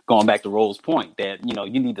going back to Rose's point that,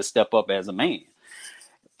 you need to step up as a man.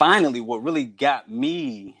 Finally, what really got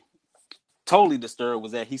me totally disturbed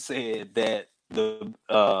was that he said that the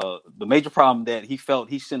major problem that he felt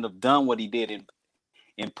he shouldn't have done what he did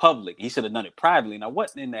in public. He should have done it privately. Now,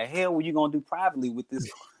 what in the hell were you going to do privately with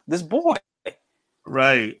this boy?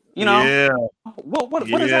 Right. Yeah. What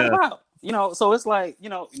is that about? So it's like,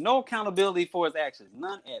 no accountability for his actions,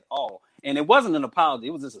 none at all. And it wasn't an apology.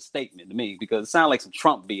 It was just a statement to me because it sounded like some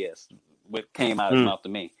Trump BS what came out of his mouth to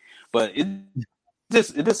me. But it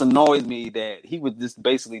just annoys me that he would just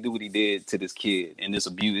basically do what he did to this kid and this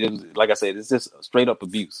abuse. It was, like I said, it's just straight up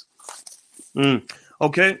abuse.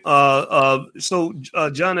 Okay. So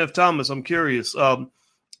John F. Thomas, I'm curious. So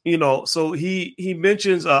he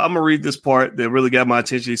mentions, I'm going to read this part that really got my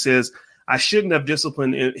attention. He says, I shouldn't have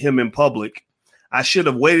disciplined him in public. I should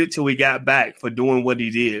have waited till we got back for doing what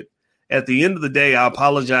he did. At the end of the day, I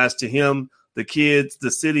apologize to him, the kids,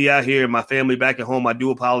 the city out here, and my family back at home. I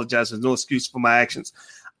do apologize. There's no excuse for my actions.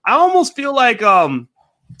 I almost feel like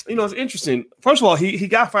it's interesting. First of all, he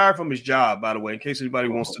got fired from his job, by the way, in case anybody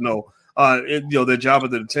wants to know. Their job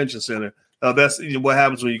at the detention center. That's what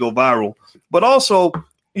happens when you go viral. But also,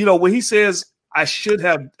 when he says I should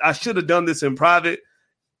have done this in private,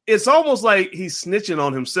 it's almost like he's snitching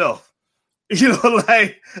on himself.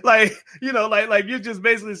 Like you're just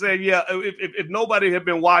basically saying, yeah, if nobody had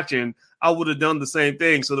been watching, I would have done the same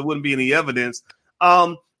thing, so there wouldn't be any evidence.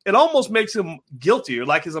 It almost makes him guiltier,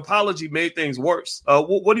 like his apology made things worse.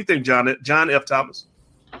 What do you think, John F. Thomas?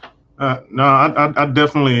 No, I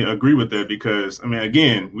definitely agree with that because,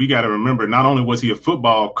 again, we got to remember, not only was he a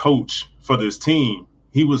football coach for this team,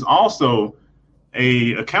 he was also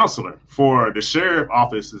a counselor for the sheriff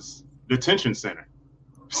office's detention center.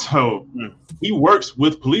 So he works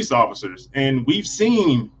with police officers, and we've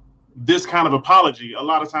seen this kind of apology a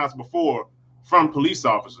lot of times before from police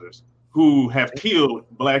officers who have killed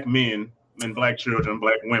black men and black children,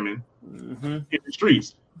 black women in the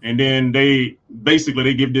streets. And then they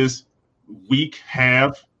give this weak,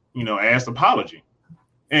 half-assed apology.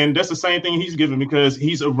 And that's the same thing he's giving because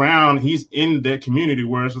he's in that community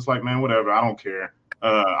where it's just like, man, whatever, I don't care.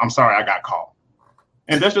 I'm sorry I got caught.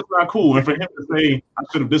 And that's just not cool. And for him to say, I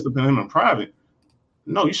should have disciplined him in private,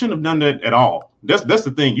 no, you shouldn't have done that at all. That's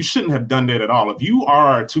the thing. You shouldn't have done that at all. If you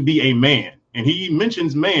are to be a man, and he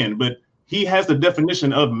mentions man, but he has the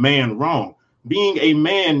definition of man wrong. Being a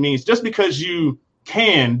man means just because you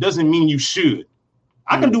can doesn't mean you should.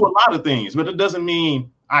 I can do a lot of things, but it doesn't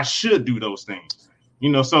mean I should do those things.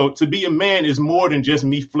 So to be a man is more than just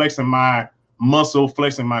me flexing my muscle,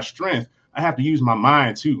 flexing my strength. I have to use my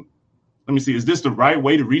mind too. Let me see, is this the right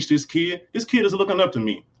way to reach this kid? This kid is looking up to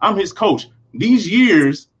me. I'm his coach. These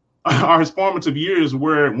years are his formative years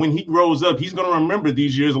where when he grows up, he's going to remember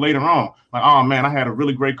these years later on. Like, oh, man, I had a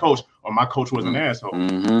really great coach, or my coach was an asshole.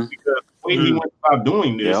 Because the way he went about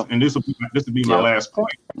doing this, and this will be my last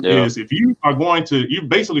point, is if you are you're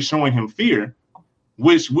basically showing him fear,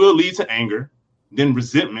 which will lead to anger, then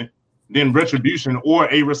resentment, then retribution, or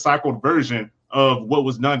a recycled version of what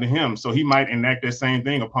was done to him. So he might enact that same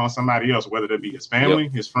thing upon somebody else, whether that be his family,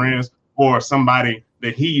 his friends, or somebody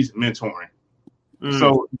that he's mentoring.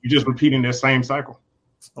 So you're just repeating that same cycle.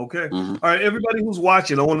 Okay. All right, everybody who's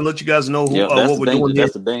watching, I want to let you guys know what we're doing here.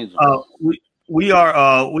 That's the danger. We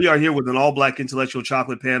are here with an all-black intellectual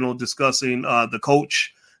chocolate panel discussing the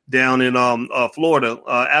coach down in Florida,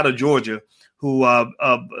 out of Georgia, who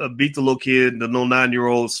beat the little kid, the little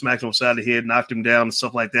 9-year-old, smacked him upside the head, knocked him down, and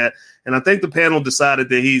stuff like that. And I think the panel decided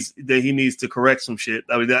that he needs to correct some shit.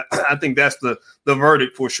 I think that's the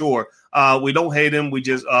verdict for sure. We don't hate him. We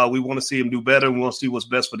just we want to see him do better. And we want to see what's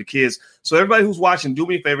best for the kids. So everybody who's watching, do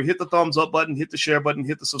me a favor, hit the thumbs up button, hit the share button,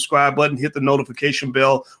 hit the subscribe button, hit the notification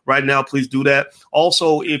bell right now. Please do that.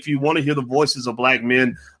 Also, if you want to hear the voices of black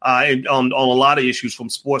men and on a lot of issues, from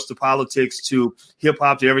sports to politics to hip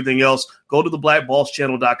hop to everything else, go to the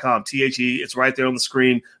blackbosschannel.com. THE. It's right there on the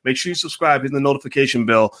screen. Make sure you subscribe, hit the notification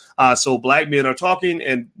bell. So black men are talking,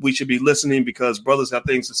 and we should be listening because brothers have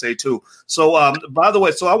things to say too. So, by the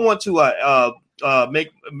way, I want to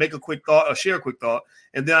make a quick thought, share a quick thought,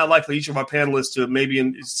 and then I'd like for each of our panelists to maybe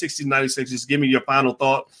in 60 to 90 seconds just give me your final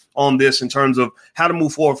thought on this in terms of how to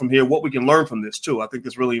move forward from here, what we can learn from this too. I think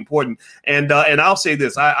it's really important. And I'll say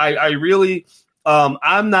this: I really,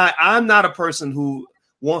 I'm not a person who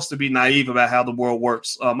wants to be naive about how the world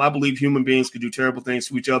works. I believe human beings could do terrible things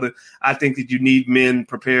to each other. I think that you need men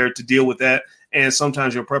prepared to deal with that. And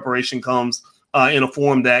sometimes your preparation comes in a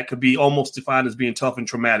form that could be almost defined as being tough and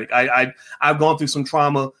traumatic. I've gone through some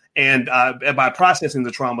trauma, and by processing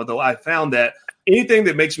the trauma, though, I found that anything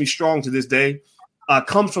that makes me strong to this day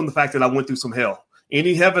comes from the fact that I went through some hell.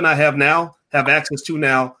 Any heaven I have access to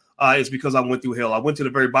now, is because I went through hell. I went to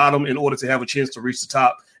the very bottom in order to have a chance to reach the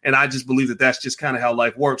top. And I just believe that that's just kind of how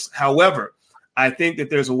life works. However, I think that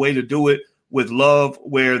there's a way to do it with love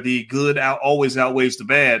where the good always outweighs the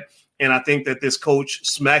bad. And I think that this coach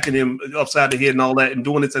smacking him upside the head and all that and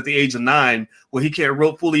doing this at the age of 9 where he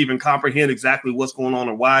can't fully even comprehend exactly what's going on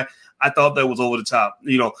or why, I thought that was over the top,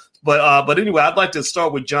 But anyway, I'd like to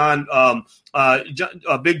start with John,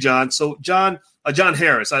 Big John. So John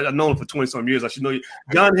Harris, I've known him for 20-some years. I should know you.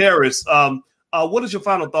 John Harris, what is your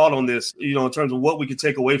final thought on this, in terms of what we can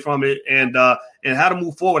take away from it and how to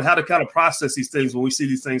move forward, how to kind of process these things when we see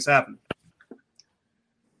these things happen?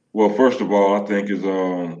 Well, first of all, I think is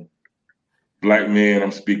black men,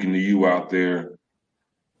 I'm speaking to you out there.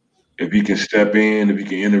 If you can step in, if you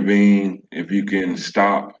can intervene, if you can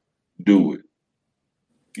stop, do it.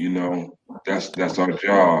 That's our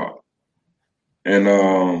job. And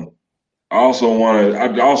I also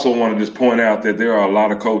want to just point out that there are a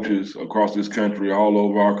lot of coaches across this country, all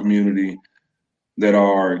over our community, that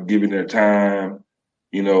are giving their time,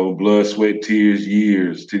 blood, sweat, tears,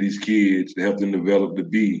 years to these kids to help them develop to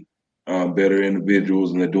be better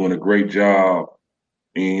individuals, and they're doing a great job.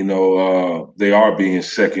 And, they are being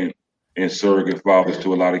second and surrogate fathers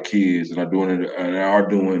to a lot of kids, and are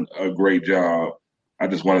doing a great job. I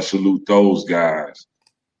just want to salute those guys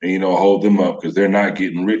and, hold them up, because they're not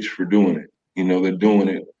getting rich for doing it. They're doing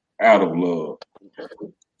it out of love.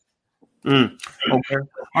 Okay.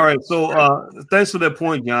 All right. So thanks for that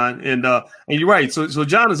point, John. And you're right. So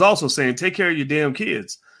John is also saying, take care of your damn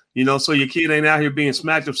kids. So your kid ain't out here being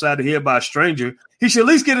smacked upside the head by a stranger. He should at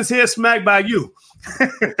least get his head smacked by you.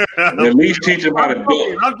 At least teach him how to do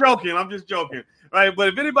it. I'm joking. I'm just joking. Right. But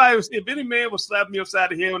if any man was slapping me upside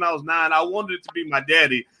the head when I was 9, I wanted it to be my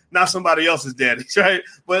daddy, not somebody else's daddy. Right.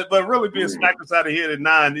 But really being smacked upside the head at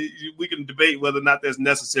 9, we can debate whether or not that's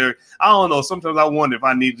necessary. I don't know. Sometimes I wonder if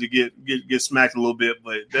I need to get smacked a little bit,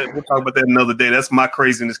 but we'll talk about that another day. That's my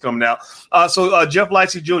craziness coming out. So Jeff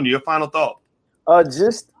Lightsey Jr., your final thought.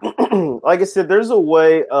 Just like I said, there's a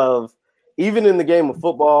way of, even in the game of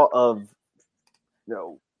football, of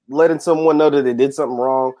letting someone know that they did something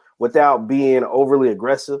wrong without being overly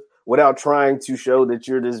aggressive, without trying to show that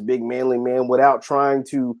you're this big manly man, without trying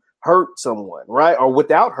to hurt someone, right? Or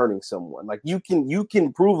without hurting someone. Like you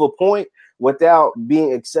can prove a point without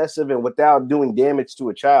being excessive and without doing damage to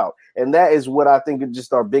a child. And that is what I think is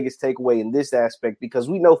just our biggest takeaway in this aspect, because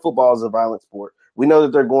we know football is a violent sport. We know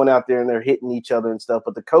that they're going out there and they're hitting each other and stuff,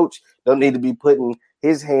 but the coach don't need to be putting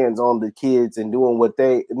his hands on the kids and doing what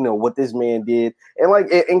what this man did.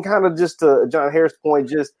 And kind of just to John Harris' point,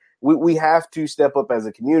 just we have to step up as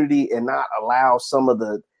a community and not allow some of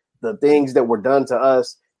the things that were done to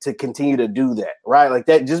us to continue to do that, right? Like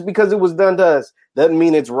that, just because it was done to us doesn't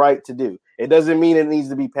mean it's right to do. It doesn't mean it needs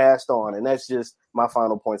to be passed on. And that's just my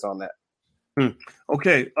final points on that.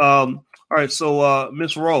 Okay. All right. So,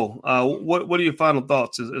 Ms. Rowe, what are your final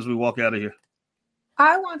thoughts as we walk out of here?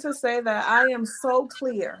 I want to say that I am so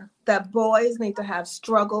clear that boys need to have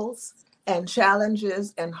struggles and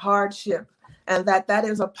challenges and hardship, and that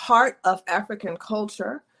is a part of African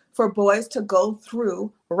culture for boys to go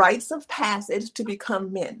through rites of passage to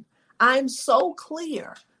become men. I'm so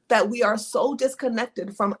clear that we are so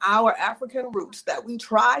disconnected from our African roots that we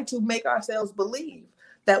try to make ourselves believe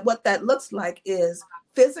that what that looks like is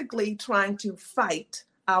physically trying to fight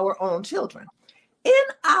our own children. In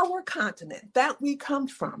our continent that we come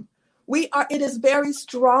from, it is very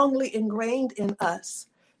strongly ingrained in us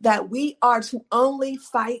that we are to only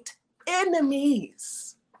fight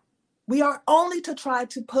enemies. We are only to try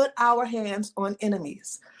to put our hands on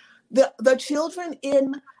enemies. The children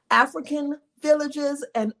in African villages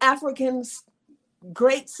and African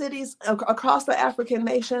great cities across the African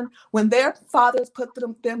nation, when their fathers put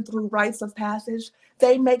them through rites of passage,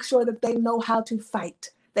 they make sure that they know how to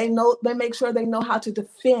fight. They make sure they know how to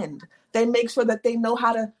defend. They make sure that they know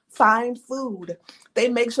how to find food. They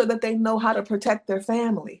make sure that they know how to protect their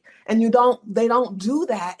family. And they don't do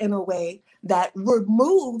that in a way that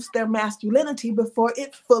removes their masculinity before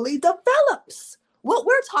it fully develops. What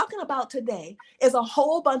we're talking about today is a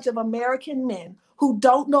whole bunch of American men who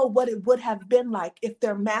don't know what it would have been like if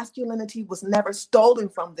their masculinity was never stolen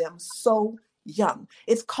from them so young.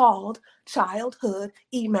 It's called childhood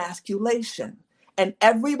emasculation. And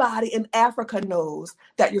everybody in Africa knows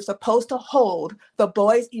that you're supposed to hold the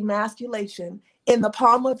boy's emasculation in the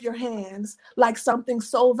palm of your hands like something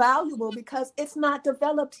so valuable because it's not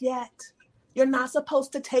developed yet. You're not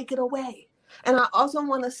supposed to take it away. And I also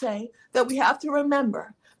want to say that we have to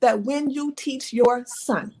remember that when you teach your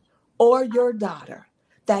son or your daughter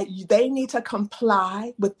that they need to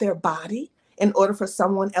comply with their body in order for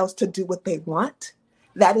someone else to do what they want,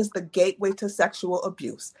 that is the gateway to sexual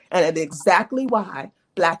abuse. And it's exactly why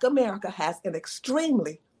Black America has an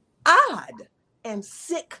extremely odd and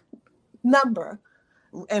sick number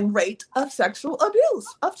and rate of sexual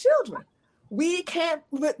abuse of children. We can't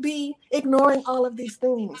be ignoring all of these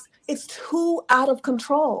things. It's too out of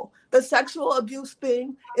control. The sexual abuse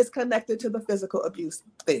thing is connected to the physical abuse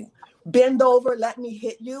thing. Bend over, let me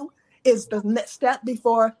hit you is the next step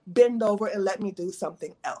before bend over and let me do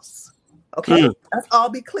something else. Okay, let's all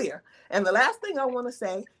be clear. And the last thing I want to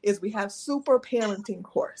say is we have super parenting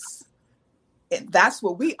course. And that's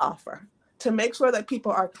what we offer to make sure that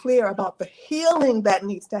people are clear about the healing that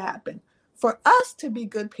needs to happen for us to be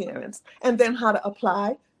good parents, and then how to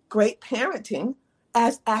apply great parenting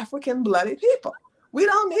as African-blooded people. We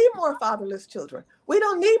don't need more fatherless children. We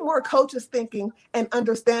don't need more coaches thinking and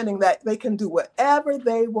understanding that they can do whatever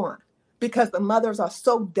they want. because the mothers are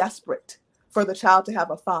so desperate for the child to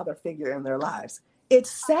have a father figure in their lives.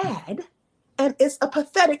 It's sad, and it's a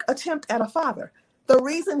pathetic attempt at a father. The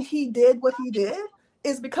reason he did what he did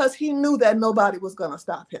is because he knew that nobody was going to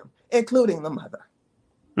stop him, including the mother.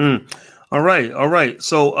 All right.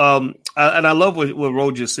 So, I love what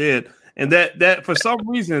Ro just said, and that for some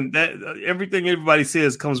reason that everything everybody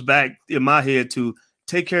says comes back in my head to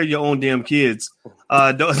take care of your own damn kids.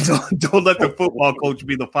 Don't let the football coach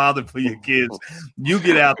be the father for your kids. You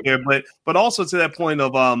get out there, but also to that point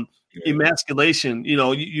of emasculation. You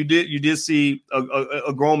know, you did see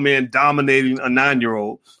a grown man dominating a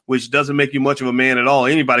 9-year-old, which doesn't make you much of a man at all.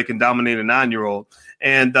 Anybody can dominate a 9-year-old,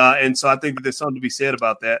 and so I think that there's something to be said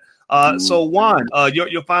about that. So Juan,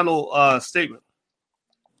 your final statement.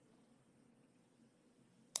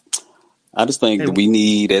 I just think that we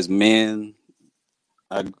need as men.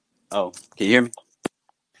 Can you hear me?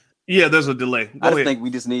 Yeah, there's a delay. I just think we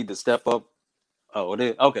just need to step up. Oh, it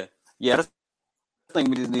is? Okay. Yeah, I just think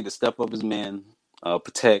we just need to step up as men,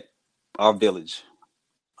 protect our village.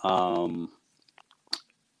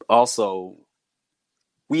 Also,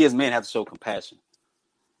 we as men have to show compassion.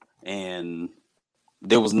 And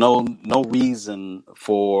there was no reason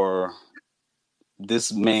for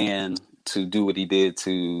this man to do what he did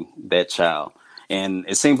to that child. And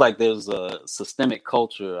it seems like there's a systemic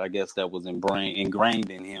culture, I guess, that was ingrained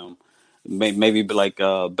in him. Maybe like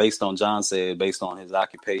based on John said, based on his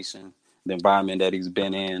occupation, the environment that he's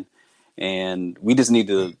been in. And we just need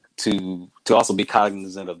to also be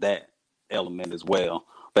cognizant of that element as well.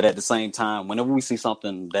 But at the same time, whenever we see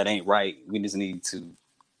something that ain't right, we just need to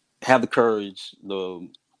have the courage, the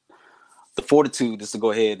fortitude just to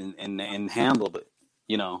go ahead and handle it,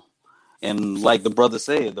 you know. And like the brother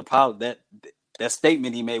said, that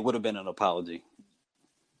statement he made would have been an apology,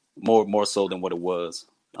 more so than what it was.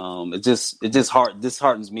 It just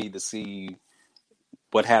disheartens me to see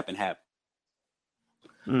what happened.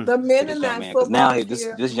 The men in that football now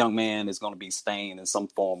this young man is going to be stained in some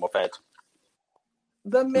form or fashion.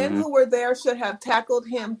 The men who were there should have tackled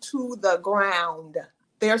him to the ground.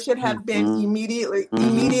 There should have been immediate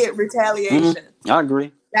retaliation. I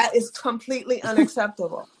agree. That is completely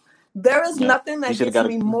unacceptable. There is nothing that gets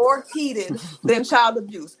me more heated than child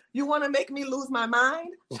abuse. You want to make me lose my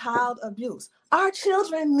mind? Child abuse. Our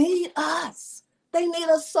children need us. They need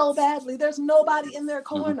us so badly. There's nobody in their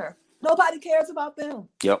corner. Nobody cares about them.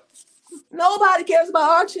 Yep. Nobody cares about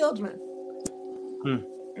our children.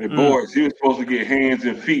 Hey, boys, he was supposed to get hands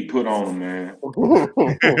and feet put on him, man. Supposed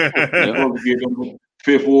to get them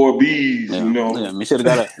Fifth Ward B's, you know. Yeah, we should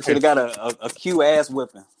have got a Q ass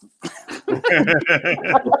whipping. Got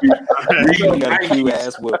a Q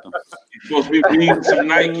ass whipping. You're supposed to be reading some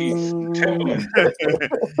Nikes.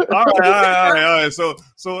 All right. So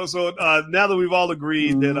now that we've all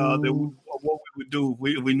agreed that what we would do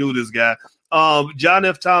if we knew this guy, John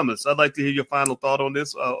F. Thomas, I'd like to hear your final thought on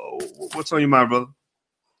this. What's on your mind, brother?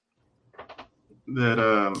 That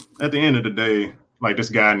at the end of the day, like, this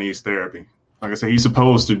guy needs therapy. Like I said, he's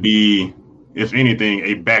supposed to be, if anything,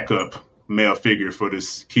 a backup male figure for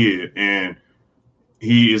this kid. And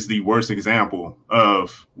he is the worst example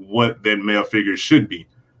of what that male figure should be.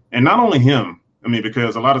 And not only him, I mean,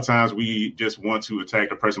 because a lot of times we just want to attack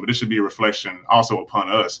the person, but it should be a reflection also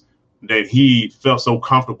upon us that he felt so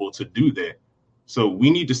comfortable to do that. So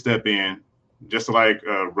we need to step in, just like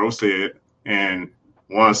Rose said, and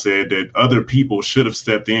Juan said, that other people should have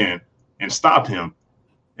stepped in and stopped him.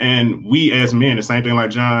 And we as men, the same thing like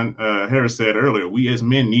John Harris said earlier, we as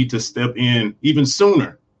men need to step in even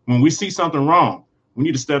sooner. When we see something wrong, we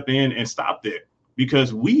need to step in and stop that,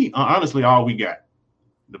 because we are honestly all we got.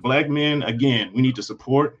 The black men, again, we need to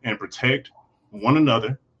support and protect one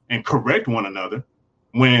another and correct one another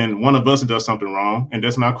when one of us does something wrong. And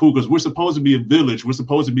that's not cool, because we're supposed to be a village. We're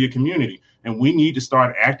supposed to be a community, and we need to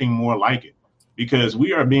start acting more like it, because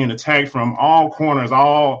we are being attacked from all corners,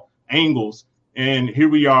 all angles. And here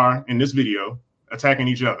we are in this video attacking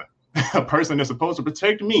each other. A person that's supposed to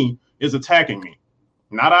protect me is attacking me,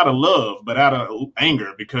 not out of love, but out of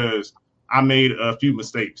anger, because I made a few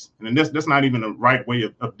mistakes. And that's not even the right way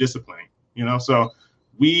of disciplining, you know? So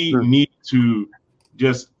we need to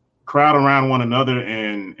just crowd around one another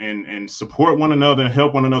and support one another,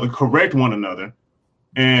 help one another, correct one another.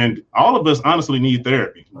 And all of us honestly need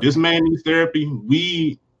therapy. This man needs therapy.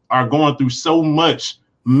 We are going through so much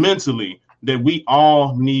mentally that we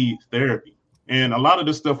all need therapy. And a lot of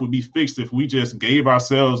this stuff would be fixed if we just gave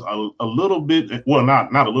ourselves a little bit, well,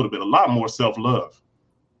 not a little bit, a lot more self-love.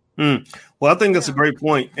 Well, I think that's a great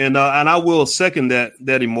point. And I will second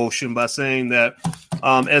that emotion by saying that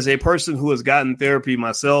as a person who has gotten therapy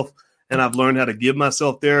myself, and I've learned how to give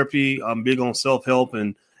myself therapy. I'm big on self-help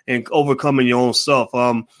and overcoming your own self.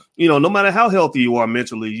 No matter how healthy you are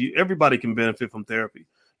mentally, everybody can benefit from therapy.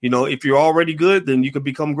 If you're already good, then you could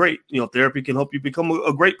become great. Therapy can help you become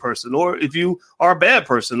a great person. Or if you are a bad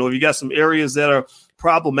person, or if you got some areas that are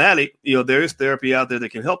problematic, there is therapy out there that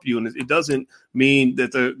can help you. And it doesn't mean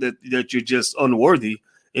that you're just unworthy.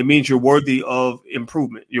 It means you're worthy of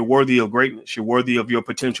improvement. You're worthy of greatness. You're worthy of your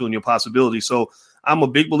potential and your possibility. So I'm a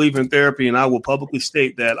big believer in therapy, and I will publicly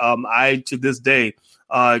state that I, to this day,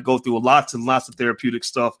 go through lots and lots of therapeutic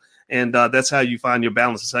stuff. And that's how you find your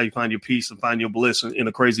balance. That's how you find your peace and find your bliss in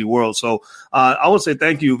a crazy world. So I want to say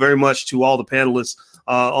thank you very much to all the panelists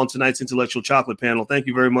on tonight's Intellectual Chocolate panel. Thank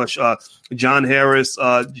you very much, John Harris,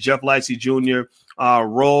 Jeff Lightsey Jr.,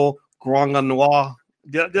 Ro Gronganois.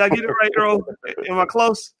 Did I get it right, Ro? Am I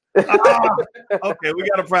close? Okay, we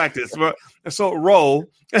got to practice. So Ro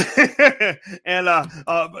and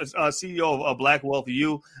CEO of Black Wealth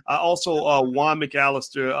U, also Juan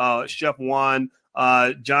McAllister, Chef Juan,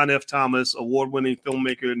 John F. Thomas, award-winning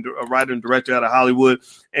filmmaker and writer and director out of Hollywood.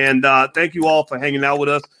 And thank you all for hanging out with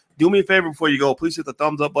us. Do me a favor before you go. Please hit the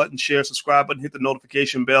thumbs up button, share, subscribe button, hit the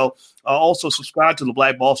notification bell. Also, subscribe to the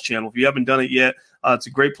Black Boss channel. If you haven't done it yet, it's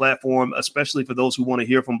a great platform, especially for those who want to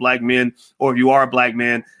hear from Black men, or if you are a Black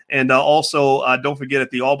man. And also, don't forget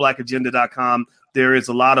at the allblackagenda.com, there is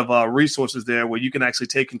a lot of resources there where you can actually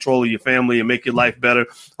take control of your family and make your life better.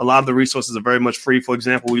 A lot of the resources are very much free. For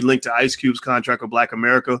example, we link to Ice Cube's Contract with Black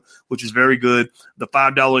America, which is very good. The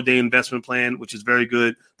 $5 a day investment plan, which is very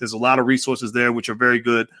good. There's a lot of resources there, which are very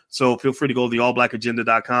good. So feel free to go to the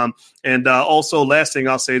allblackagenda.com. And also, last thing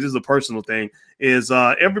I'll say, this is a personal thing, is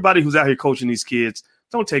everybody who's out here coaching these kids,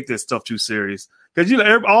 don't take this stuff too serious. Because,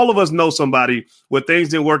 all of us know somebody where things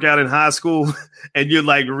didn't work out in high school and you're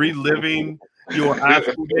like reliving your high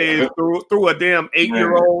school days through a damn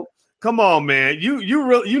 8-year-old. Come on, man. You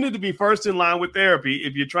need to be first in line with therapy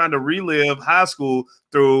if you're trying to relive high school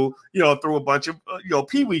through a bunch of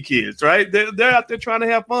peewee kids, right? They're out there trying to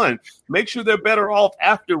have fun. Make sure they're better off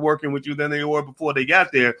after working with you than they were before they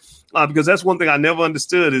got there. Because that's one thing I never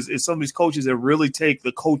understood is some of these coaches that really take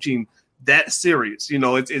the coaching that serious.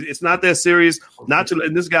 It's not that serious.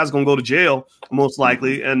 And this guy's gonna go to jail most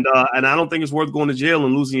likely, and I don't think it's worth going to jail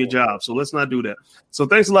and losing your job. So let's not do that. So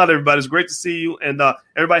thanks a lot, everybody. It's great to see you, and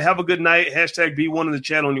everybody have a good night. #B1 in the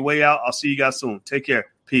chat on your way out. I'll see you guys soon. Take care.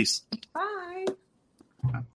 Peace. Bye.